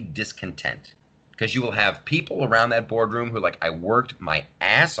breed discontent, because you will have people around that boardroom who are like, I worked my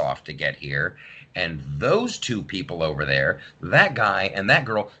ass off to get here. And those two people over there, that guy and that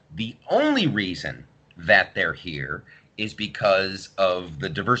girl, the only reason that they're here is because of the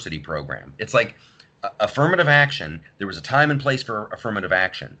diversity program. It's like affirmative action. There was a time and place for affirmative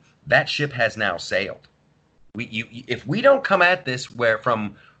action. That ship has now sailed. If we don't come at this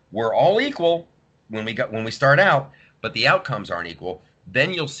we're all equal when we start out, but the outcomes aren't equal,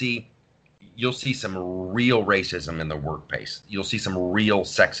 then you'll see some real racism in the workplace. You'll see some real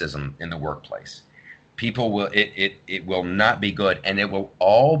sexism in the workplace. People will it will not be good, and it will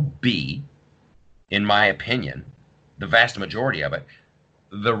all be, in my opinion, the vast majority of it,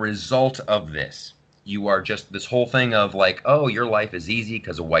 the result of this. You are just this whole thing of like, oh, your life is easy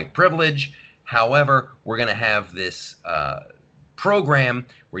because of white privilege. However, we're going to have this program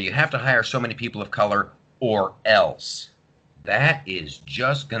where you have to hire so many people of color or else. That is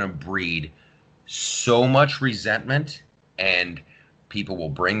just going to breed so much resentment, and people will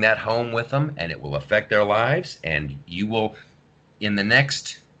bring that home with them, and it will affect their lives. And you will, in the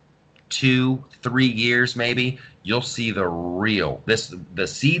next 2-3 years, maybe, you'll see the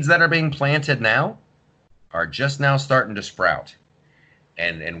seeds that are being planted now are just now starting to sprout.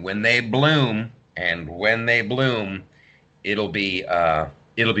 And when they bloom, it'll be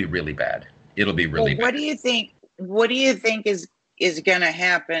really bad. It'll be really bad. What do you think is going to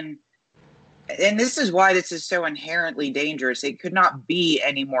happen? And this is why this is so inherently dangerous. It could not be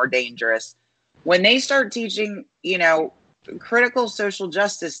any more dangerous. When they start teaching, critical social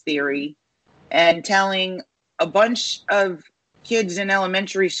justice theory and telling a bunch of kids in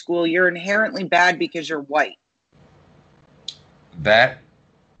elementary school you're inherently bad because you're white.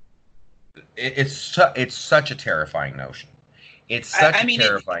 It's such a terrifying notion. It's such a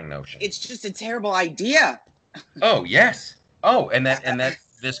terrifying notion. It's just a terrible idea. Oh, yes. Oh, and that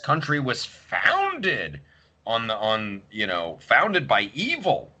this country was founded founded by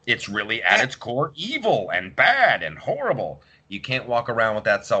evil. It's really at its core evil and bad and horrible. You can't walk around with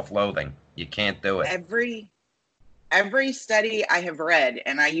that self-loathing. You can't do it. Every study I have read,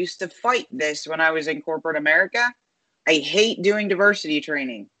 and I used to fight this when I was in corporate America, I hate doing diversity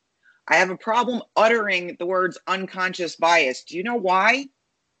training. I have a problem uttering the words unconscious bias. Do you know why?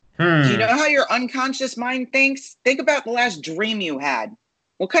 Do you know how your unconscious mind thinks? Think about the last dream you had.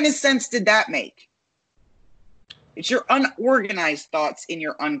 What kind of sense did that make? It's your unorganized thoughts in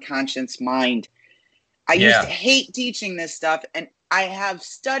your unconscious mind. I used to hate teaching this stuff, and I have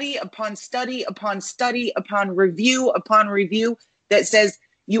study upon study upon study upon review that says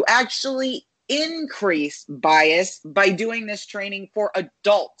you actually increase bias by doing this training for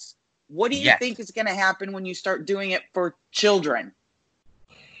adults. What do you think is going to happen when you start doing it for children?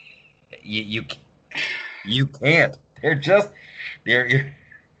 You can't.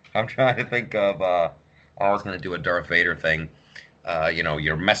 I'm trying to think of. I was going to do a Darth Vader thing.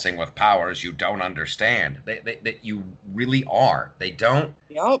 You're messing with powers you don't understand. That you really are. They don't.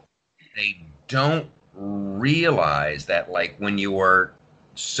 Yep. They don't realize that, like, when you were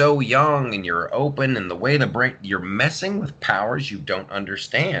so young and you're open, and the way the brain, you're messing with powers you don't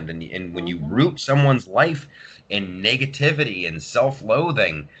understand. And when you root someone's life in negativity and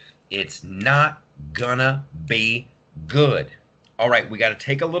self-loathing, it's not gonna be good. All right, we got to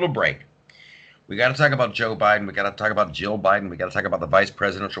take a little break. We got to talk about Joe Biden. We got to talk about Jill Biden. We got to talk about the vice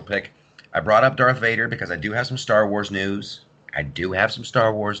presidential pick. I brought up Darth Vader because I do have some Star Wars news. Because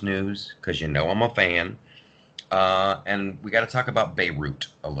you know I'm a fan. And we got to talk about Beirut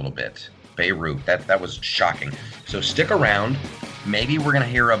a little bit. Beirut, that was shocking. So stick around. Maybe we're going to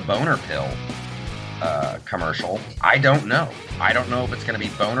hear a boner pill commercial. I don't know. I don't know if it's going to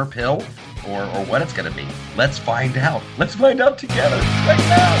be boner pill or what it's going to be. Let's find out. Let's find out together right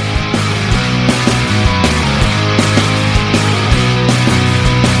now.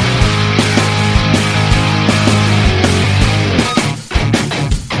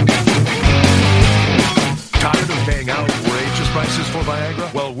 Prices for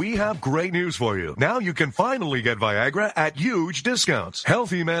Viagra? Well, we have great news for you. Now you can finally get Viagra at huge discounts.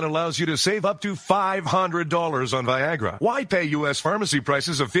 Healthy Man allows you to save up to $500 on Viagra. Why pay U.S. pharmacy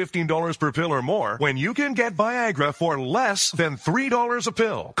prices of $15 per pill or more when you can get Viagra for less than $3 a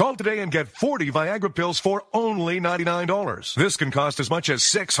pill? Call today and get 40 Viagra pills for only $99. This can cost as much as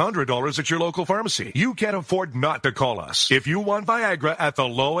 $600 at your local pharmacy. You can't afford not to call us. If you want Viagra at the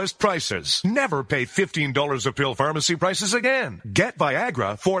lowest prices, never pay $15 a pill pharmacy prices again. Get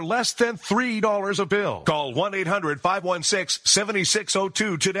Viagra for less than $3 a pill. Call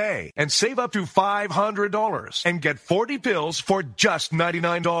 1-800-516-7602 today and save up to $500 and get 40 pills for just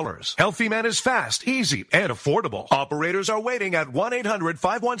 $99. Healthy Man is fast, easy, and affordable. Operators are waiting at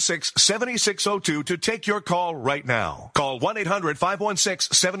 1-800-516-7602 to take your call right now. Call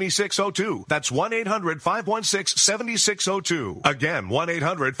 1-800-516-7602. That's 1-800-516-7602. Again,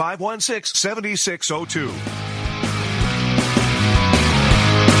 1-800-516-7602.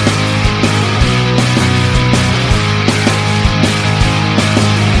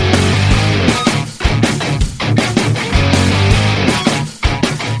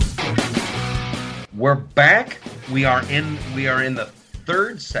 We're back. We are in the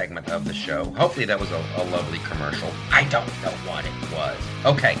third segment of the show. Hopefully that was a lovely commercial. I don't know what it was.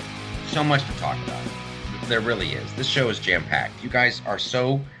 Okay, so much to talk about. There really is. This show is jam-packed. You guys are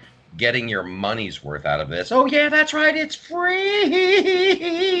so getting your money's worth out of this. Oh yeah, that's right. It's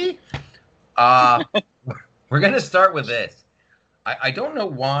free. We're gonna start with this. I don't know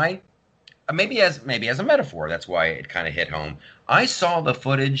why. Maybe as a metaphor. That's why it kind of hit home. I saw the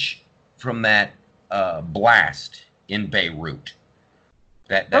footage from that blast in Beirut.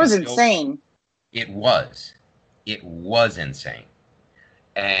 That was insane. It was insane.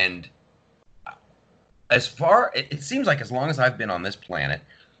 And it seems like as long as I've been on this planet,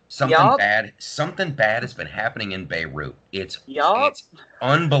 something bad has been happening in Beirut. It's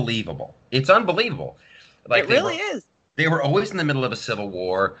unbelievable. It's unbelievable. Like it really is. They were always in the middle of a civil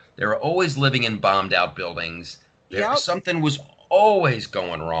war. They were always living in bombed out buildings. Something was always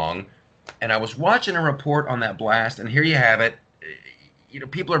going wrong. And I was watching a report on that blast, and here you have it. You know,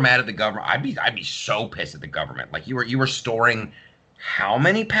 people are mad at the government. I'd be so pissed at the government. Like you were storing how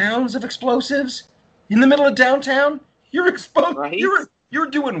many pounds of explosives in the middle of downtown? You're exposed. Right? You're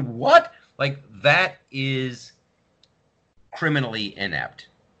doing what? Like that is criminally inept.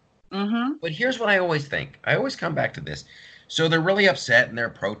 Mm-hmm. But here's what I always think. I always come back to this. So they're really upset and they're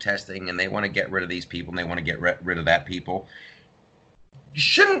protesting and they want to get rid of these people and they want to get rid of that people.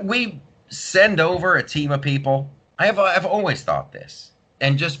 Shouldn't we send over a team of people? I've always thought this.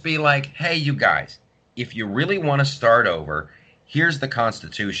 And just be like, hey, you guys, if you really want to start over, here's the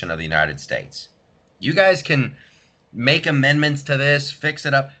Constitution of the United States. You guys can make amendments to this, fix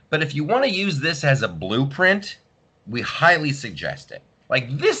it up. But if you want to use this as a blueprint, we highly suggest it.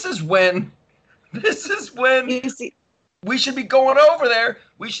 Like, this is when we should be going over there.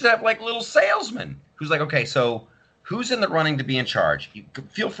 We should have like little salesmen who's like, okay, so who's in the running to be in charge? You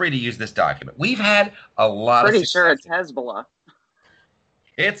feel free to use this document. We've had a lot Pretty sure it's Hezbollah.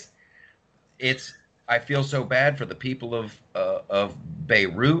 It's. I feel so bad for the people of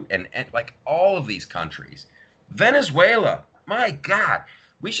Beirut and like all of these countries. Venezuela, my God,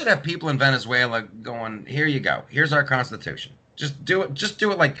 we should have people in Venezuela going, here you go. Here's our Constitution. Just do it. Just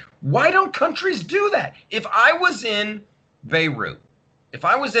do it. Like, why don't countries do that? If I was in Beirut, if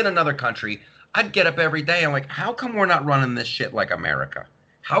I was in another country, I'd get up every day and like, how come we're not running this shit like America?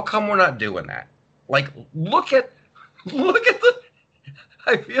 How come we're not doing that? Like, look at the,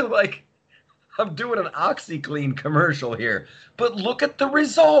 I feel like I'm doing an OxyClean commercial here, but look at the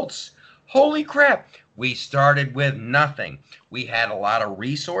results. Holy crap. We started with nothing. We had a lot of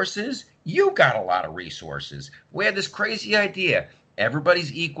resources. You got a lot of resources. We had this crazy idea.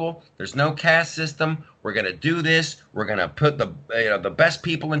 Everybody's equal. There's no caste system. We're going to do this. We're going to put the best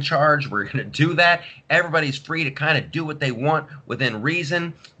people in charge. We're going to do that. Everybody's free to kind of do what they want within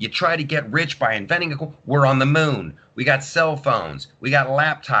reason. You try to get rich by inventing we're on the moon. We got cell phones. We got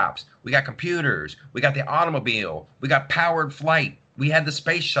laptops. We got computers. We got the automobile. We got powered flight. We had the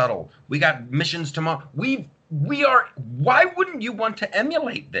space shuttle. We got missions to Mars. We are. Why wouldn't you want to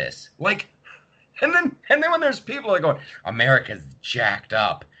emulate this? Like, and then when there's people that are going, America's jacked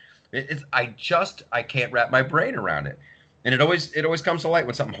up. I can't wrap my brain around it. And it always comes to light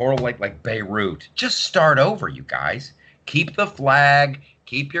when something horrible like Beirut. Just start over, you guys. Keep the flag.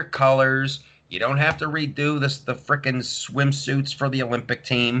 Keep your colors. You don't have to redo the frickin' swimsuits for the Olympic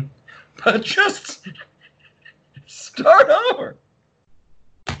team. But just start over.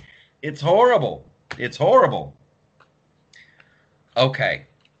 It's horrible. It's horrible. Okay.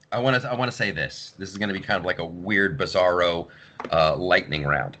 I want to say this. This is going to be kind of like a weird, bizarro lightning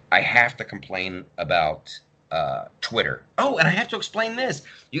round. I have to complain about Twitter. Oh, and I have to explain this.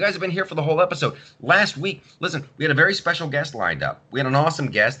 You guys have been here for the whole episode. Last week, listen, we had a very special guest lined up. We had an awesome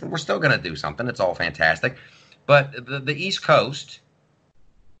guest, and we're still going to do something. It's all fantastic. But the East Coast,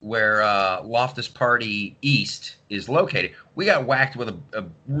 where Loftus Party East is located, we got whacked with a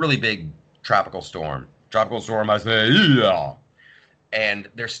really big tropical storm. Tropical storm, I say, yeah. And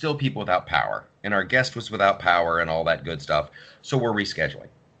there's still people without power. And our guest was without power and all that good stuff. So we're rescheduling.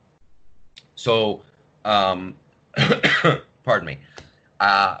 So, pardon me.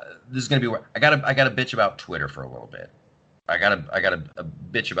 This is going to be where I got to bitch about Twitter for a little bit. I got to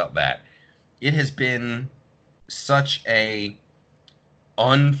bitch about that. It has been such a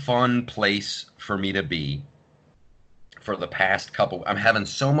unfun place for me to be for the past couple. I'm having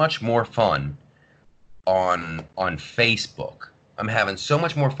so much more fun on Facebook. I'm having so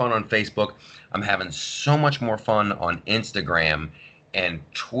much more fun on Facebook. I'm having so much more fun on Instagram and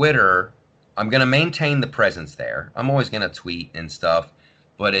Twitter. I'm going to maintain the presence there. I'm always going to tweet and stuff,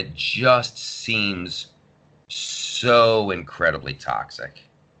 but it just seems so incredibly toxic.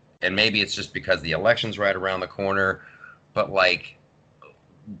 And maybe it's just because the election's right around the corner, but like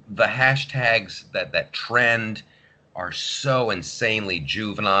the hashtags that trend are so insanely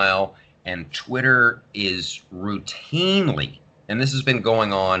juvenile, and Twitter is routinely, and this has been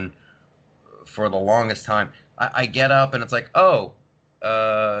going on for the longest time. I get up and it's like, oh,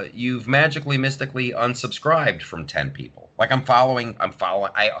 you've magically, mystically unsubscribed from 10 people. Like I'm following.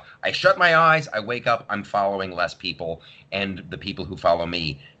 I shut my eyes. I wake up. I'm following less people, and the people who follow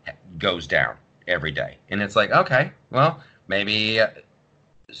me goes down every day. And it's like, okay, well, maybe.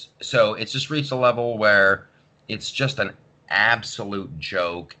 So it's just reached a level where it's just an absolute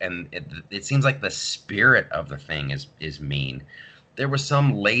joke, and it seems like the spirit of the thing is mean. There was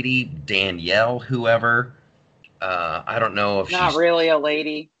some lady, Danielle, whoever, I don't know if not she's really a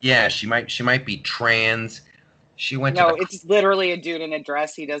lady. Yeah, she might be trans. She went no, to the, it's literally a dude in a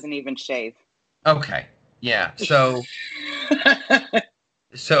dress. He doesn't even shave. okay, yeah. So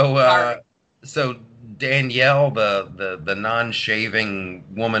Danielle, the non-shaving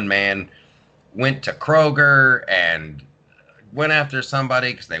woman man, went to Kroger and went after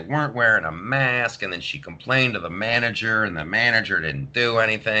somebody because they weren't wearing a mask, and then she complained to the manager, and the manager didn't do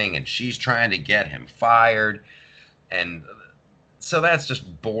anything, and she's trying to get him fired. And so that's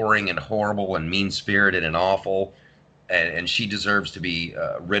just boring and horrible and mean-spirited and awful, and she deserves to be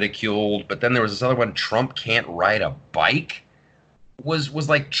ridiculed. But then there was this other one, Trump can't ride a bike, was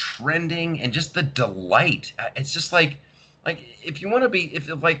like trending, and just the delight. It's just like if you want to be,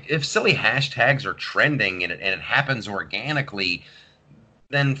 if silly hashtags are trending and it happens organically,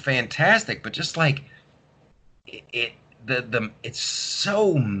 then fantastic. But just like it's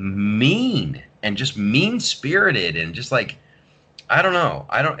so mean and just mean spirited, and just like, I don't know.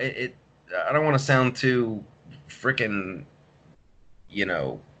 I don't want to sound too freaking,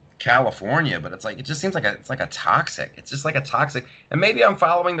 California, but it's like, it just seems like it's toxic. It's just like a toxic, and maybe I'm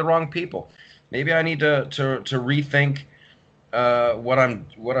following the wrong people. Maybe I need to rethink what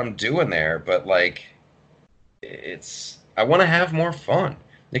I'm doing there, but like, I want to have more fun.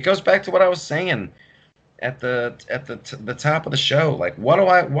 It goes back to what I was saying at the top of the show. Like, why do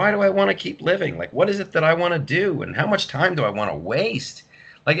I want to keep living? Like, what is it that I want to do, and how much time do I want to waste?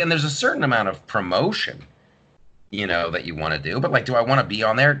 Like, and there's a certain amount of promotion, that you want to do, but like, do I want to be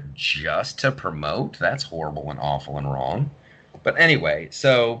on there just to promote? That's horrible and awful and wrong. But anyway,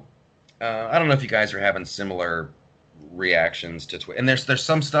 so I don't know if you guys are having similar reactions to Twitter. And there's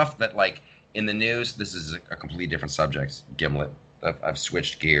some stuff that, like, in the news, this is a completely different subject, Gimlet. I've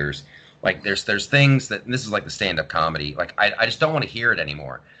switched gears. Like, there's things that, and this is like the stand-up comedy, like, I just don't want to hear it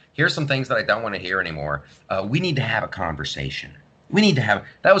anymore. Here's some things that I don't want to hear anymore. We need to have a conversation. We need to have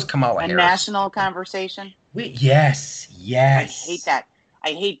that was Kamala a Harris. national conversation. Yes. I hate that.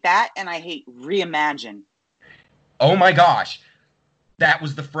 I hate that, and I hate reimagine. Oh my gosh, that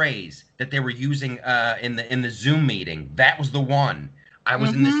was the phrase that they were using in the Zoom meeting. That was the one. I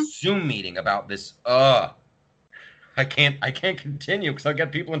was in this Zoom meeting about this. I can't continue because I'll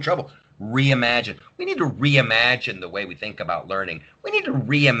get people in trouble. Reimagine. We need to reimagine the way we think about learning. We need to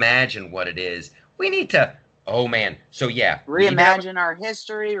reimagine what it is. We need to, oh man. So yeah. Reimagine our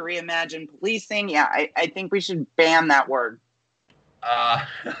history, reimagine policing. Yeah, I think we should ban that word.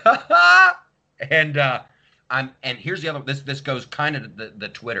 And here's the other, this goes kind of to the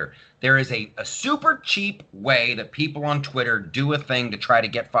Twitter. There is a super cheap way that people on Twitter do a thing to try to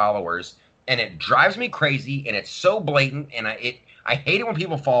get followers, and it drives me crazy, and it's so blatant, and I hate it when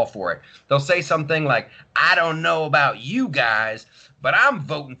people fall for it. They'll say something like, I don't know about you guys, but I'm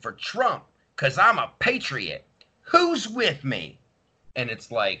voting for Trump because I'm a patriot. Who's with me? And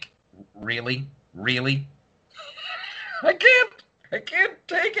it's like, really? Really? I can't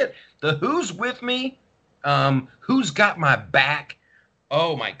take it. The who's with me, who's got my back.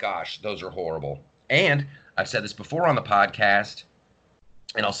 Oh my gosh, those are horrible. And I've said this before on the podcast,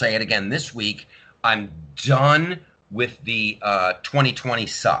 and I'll say it again this week. I'm done with the 2020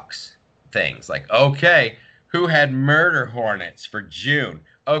 sucks things. Like, okay, who had murder hornets for June?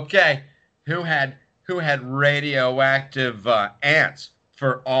 Okay, who had radioactive ants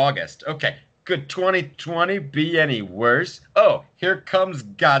for August? Okay, could 2020 be any worse? Oh, here comes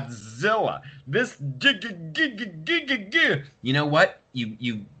Godzilla. This you know what?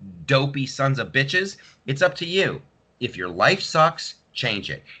 You dopey sons of bitches. It's up to you. If your life sucks, change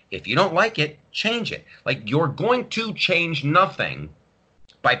it. If you don't like it, change it. Like, you're going to change nothing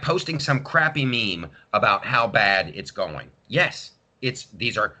by posting some crappy meme about how bad it's going. Yes, here's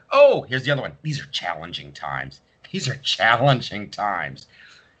the other one. These are challenging times.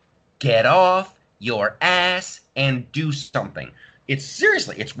 Get off your ass and do something.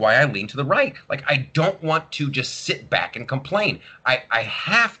 It's why I lean to the right. Like, I don't want to just sit back and complain. I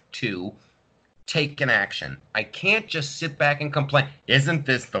have to take an action. I can't just sit back and complain. Isn't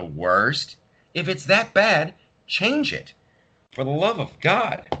this the worst? If it's that bad, change it. For the love of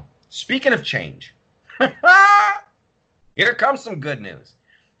God. Speaking of change, here comes some good news.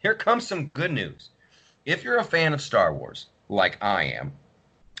 If you're a fan of Star Wars, like I am,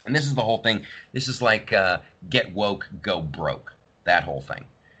 and this is the whole thing, this is like get woke, go broke, that whole thing.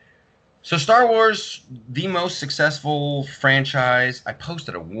 So Star Wars, the most successful franchise. I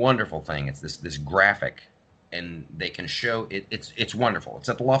posted a wonderful thing. It's this graphic, and they can show it. It's wonderful. It's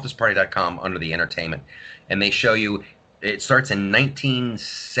at theloftusparty.com under the entertainment, and they show you. It starts in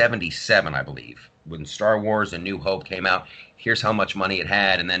 1977, I believe, when Star Wars: A New Hope came out. Here's how much money it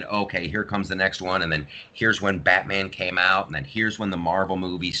had, and then okay, here comes the next one, and then here's when Batman came out, and then here's when the Marvel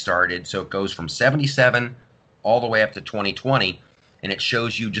movies started. So it goes from 77 all the way up to 2020. And it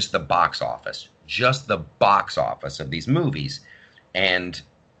shows you just the box office of these movies. And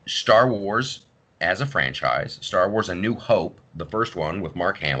Star Wars as a franchise, Star Wars: A New Hope, the first one with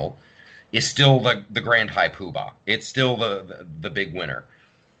Mark Hamill, is still the grand high poobah. It's still the big winner.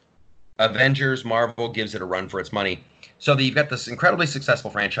 Avengers, Marvel gives it a run for its money. So you've got this incredibly successful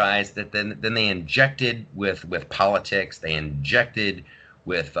franchise that then they injected with politics. They injected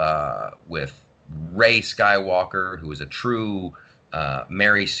with Rey Skywalker, who was a true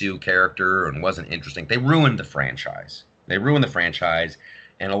Mary Sue character and wasn't interesting. They ruined the franchise.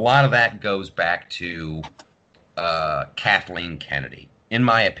 And a lot of that goes back to Kathleen Kennedy, in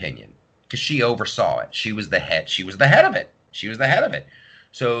my opinion, because she oversaw it. She was the head of it.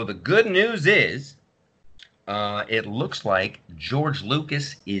 So the good news is, it looks like George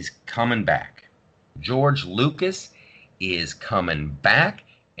Lucas is coming back.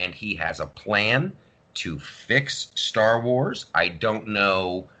 And he has a plan to fix Star Wars. I don't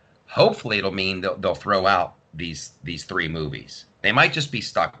know. Hopefully it'll mean they'll throw out these three movies. They might just be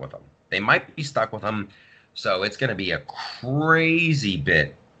stuck with them. So it's going to be a crazy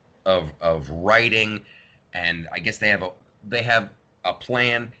bit of writing, and I guess they have a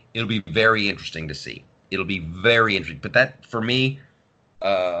plan. It'll be very interesting to see. But that, for me,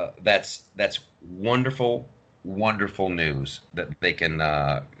 that's wonderful news that they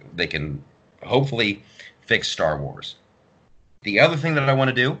can hopefully fix Star Wars. The other thing that I want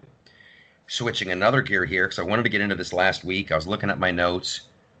to do, switching another gear here, because I wanted to get into this last week. I was looking at my notes.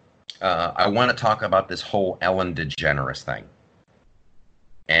 I want to talk about this whole Ellen DeGeneres thing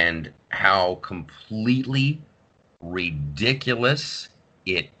and how completely ridiculous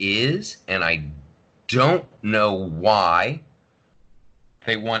it is. And I don't know why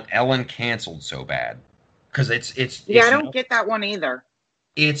they want Ellen canceled so bad. because it's I don't get that one either.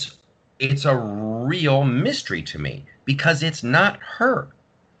 It's a real mystery to me because it's not her.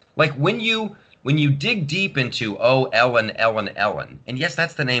 Like when you dig deep into Ellen, and yes,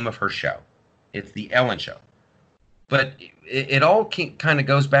 that's the name of her show. It's the Ellen Show. But it all kind of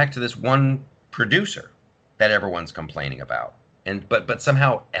goes back to this one producer that everyone's complaining about. And but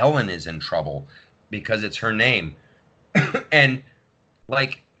somehow Ellen is in trouble because it's her name. And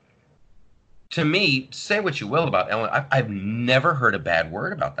like, to me, say what you will about Ellen, I've never heard a bad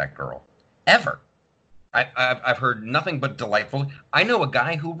word about that girl, ever. I've heard nothing but delightful. I know a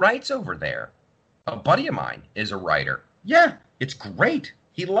guy who writes over there. A buddy of mine is a writer. Yeah, it's great.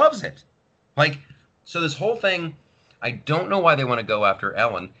 He loves it. Like, so this whole thing, I don't know why they want to go after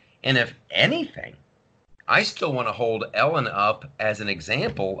Ellen. And if anything, I still want to hold Ellen up as an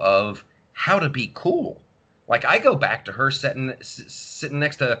example of how to be cool. Like, I go back to her sitting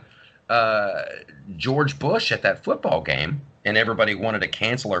next to George Bush at that football game, and everybody wanted to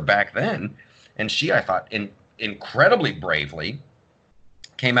cancel her back then. And she, I thought, incredibly bravely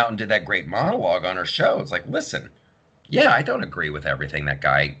came out and did that great monologue on her show. It's like, listen, yeah, I don't agree with everything that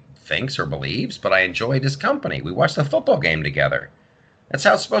guy thinks or believes, but I enjoyed his company. We watched the football game together. That's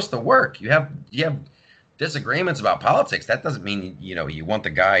how it's supposed to work. You have disagreements about politics. That doesn't mean, you want the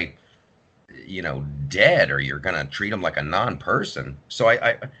guy, dead, or you're going to treat him like a non-person. So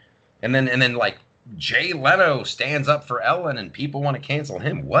and then like Jay Leno stands up for Ellen and people want to cancel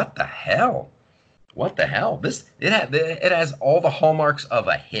him. What the hell? What the hell? It has all the hallmarks of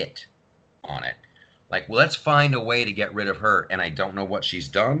a hit on it. Like, well, let's find a way to get rid of her. And I don't know what she's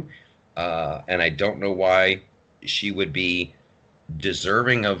done. And I don't know why she would be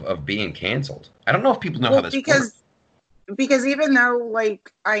deserving of being canceled. I don't know if people know how this works. Because even though,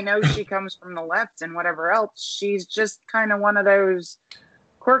 like, I know she comes from the left and whatever else, she's just kind of one of those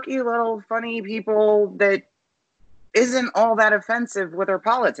quirky little funny people that isn't all that offensive with her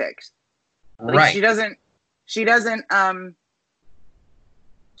politics. Like, right. She doesn't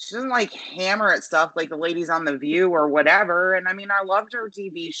like hammer at stuff like the ladies on The View or whatever. And I mean, I loved her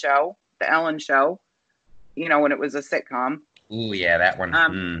TV show, The Ellen Show, when it was a sitcom. Ooh, yeah, that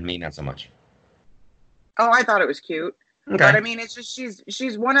one. Me, not so much. Oh, I thought it was cute. Okay. But I mean, it's just,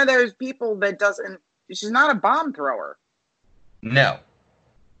 she's one of those people that she's not a bomb thrower. No.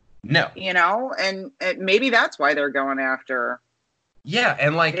 And maybe that's why they're going after her. Yeah,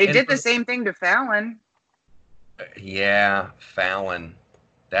 and like they did the same thing to Fallon. Yeah, Fallon.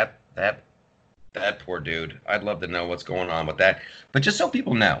 That poor dude. I'd love to know what's going on with that. But just so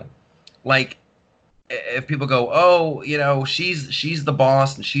people know, like, if people go, she's the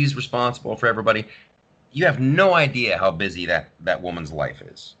boss and she's responsible for everybody, you have no idea how busy that woman's life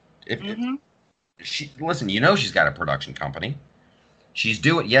is. Listen, she's got a production company. She's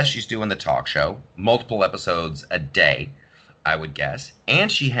doing the talk show, multiple episodes a day, I would guess.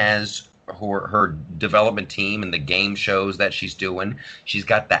 And she has her development team and the game shows that she's doing. She's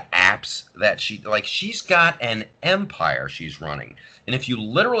got the apps that she's got an empire she's running. And if you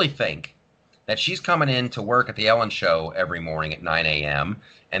literally think that she's coming in to work at the Ellen Show every morning at 9 a.m.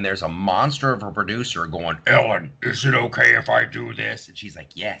 and there's a monster of a producer going, Ellen, is it okay if I do this? And she's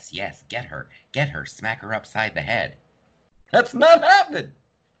like, yes, get her, smack her upside the head. That's not happening.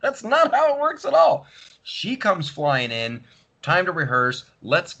 That's not how it works at all. She comes flying in, time to rehearse,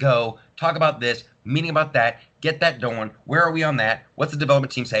 let's go, talk about this, meeting about that, get that going, where are we on that, what's the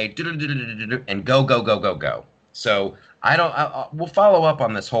development team say, and go. So we'll follow up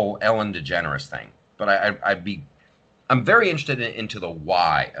on this whole Ellen DeGeneres thing, but I'm very interested into the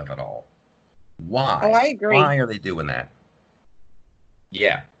why of it all. Why? Oh, I agree. Why are they doing that?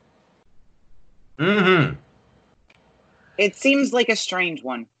 Yeah. Mm-hmm. It seems like a strange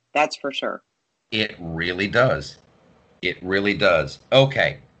one, that's for sure. It really does. It really does.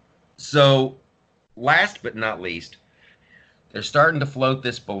 Okay. So, last but not least, they're starting to float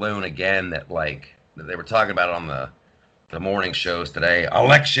this balloon again that they were talking about on the morning shows today.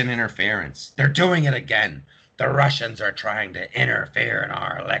 Election interference. They're doing it again. The Russians are trying to interfere in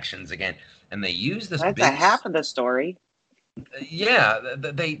our elections again. And they use this That's a half of the story. Yeah.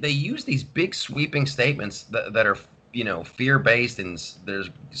 They use these big sweeping statements that are, fear-based and they're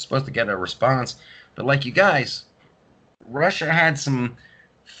supposed to get a response. But like you guys, Russia had some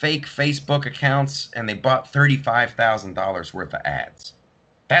fake Facebook accounts and they bought $35,000 worth of ads.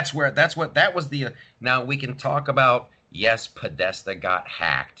 Now we can talk about, yes, Podesta got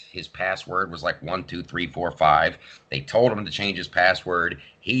hacked. His password was like 12345. They told him to change his password.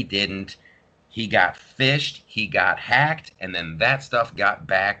 He didn't. He got phished. He got hacked. And then that stuff got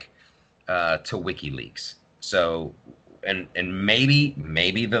back to WikiLeaks. So and maybe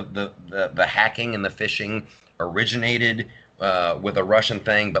the hacking and the phishing originated with a Russian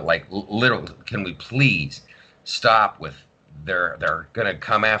thing, but like literally, can we please stop with they're going to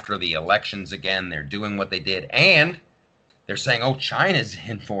come after the elections again? They're doing what they did, and they're saying, oh, China's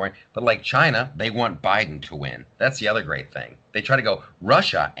in for it. But like China, they want Biden to win. That's the other great thing. They try to go,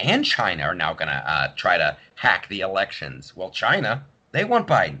 Russia and China are now going to try to hack the elections. Well, China, they want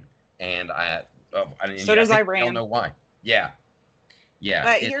Biden. And so does Iran. I don't know why. Yeah.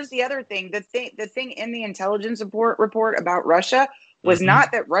 But here's the other thing. The thing in the intelligence report about Russia was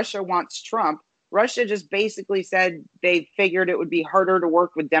not that Russia wants Trump. Russia just basically said they figured it would be harder to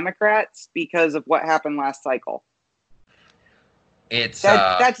work with Democrats because of what happened last cycle.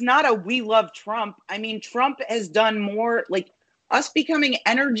 That's not a we love Trump. I mean, Trump has done more, like us becoming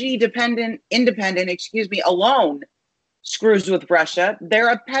energy independent, alone screws with Russia. They're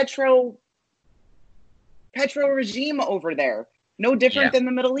a petro regime over there. No different than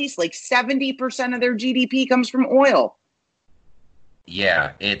the Middle East. Like 70% of their GDP comes from oil.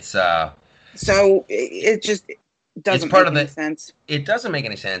 Yeah, it's so it just doesn't make any sense. It doesn't make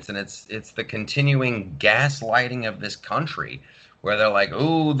any sense, and it's the continuing gaslighting of this country, where they're like,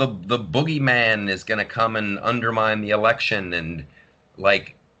 "Oh, the boogeyman is going to come and undermine the election," and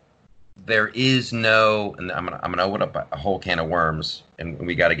like there is no. And I'm gonna open up a whole can of worms, and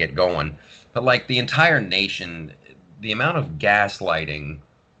we got to get going. But like the entire nation, the amount of gaslighting,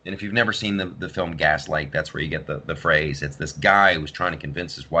 and if you've never seen the film Gaslight, that's where you get the phrase. It's this guy who's trying to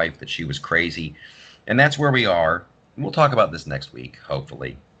convince his wife that she was crazy, and that's where we are. And we'll talk about this next week,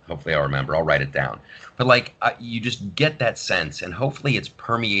 hopefully. Hopefully I'll remember. I'll write it down. But like you just get that sense, and hopefully it's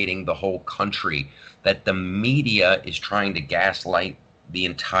permeating the whole country, that the media is trying to gaslight the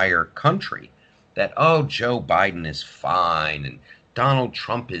entire country. That, oh, Joe Biden is fine, and Donald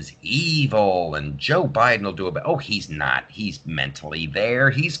Trump is evil, and Joe Biden will do it. Oh, he's not. He's mentally there.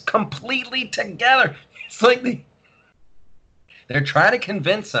 He's completely together. It's like they're trying to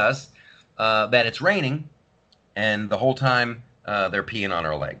convince us that it's raining, and the whole time they're peeing on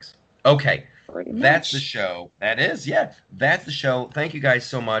our legs. Okay, that's the show. That is, yeah, that's the show. Thank you guys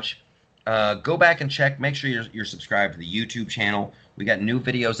so much. Go back and check. Make sure you're subscribed to the YouTube channel. We got new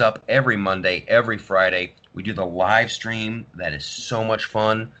videos up every Monday, every Friday. We do the live stream that is so much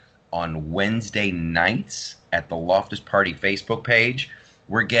fun on Wednesday nights at the Loftus Party Facebook page.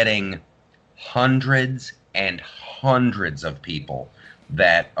 We're getting hundreds and hundreds of people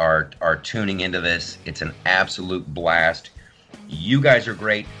that are tuning into this. It's an absolute blast. You guys are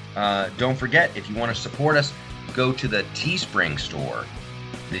great. Don't forget, if you want to support us, go to the Teespring store.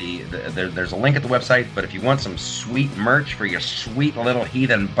 There's a link at the website, but if you want some sweet merch for your sweet little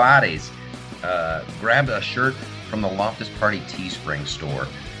heathen bodies, grab a shirt from the Loftus Party Teespring store.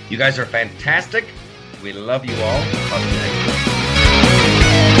 You guys are fantastic. We love you all. Talk to you next week.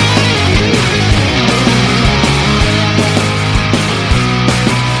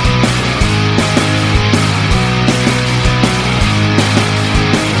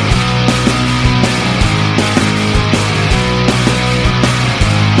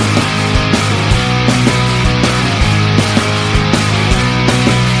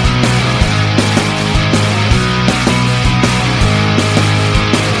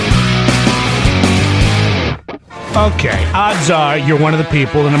 Okay, odds are you're one of the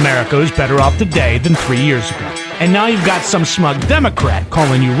people in America who's better off today than 3 years ago. And now you've got some smug Democrat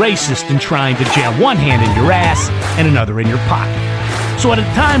calling you racist and trying to jam one hand in your ass and another in your pocket. So at a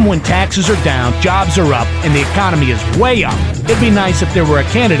time when taxes are down, jobs are up, and the economy is way up, it'd be nice if there were a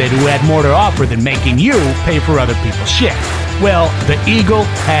candidate who had more to offer than making you pay for other people's shit. Well, the eagle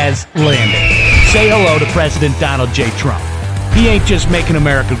has landed. Say hello to President Donald J. Trump. He ain't just making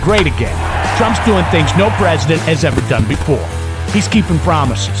America great again. Trump's doing things no president has ever done before. He's keeping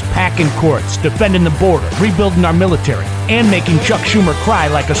promises, packing courts, defending the border, rebuilding our military, and making Chuck Schumer cry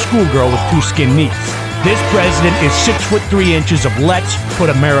like a schoolgirl with two skin knees. This president is 6'3" of let's put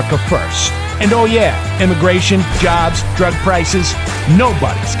America first. And oh yeah, immigration, jobs, drug prices,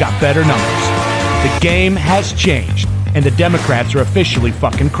 nobody's got better numbers. The game has changed, and the Democrats are officially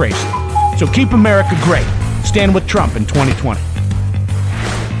fucking crazy. So keep America great. Stand with Trump in 2020.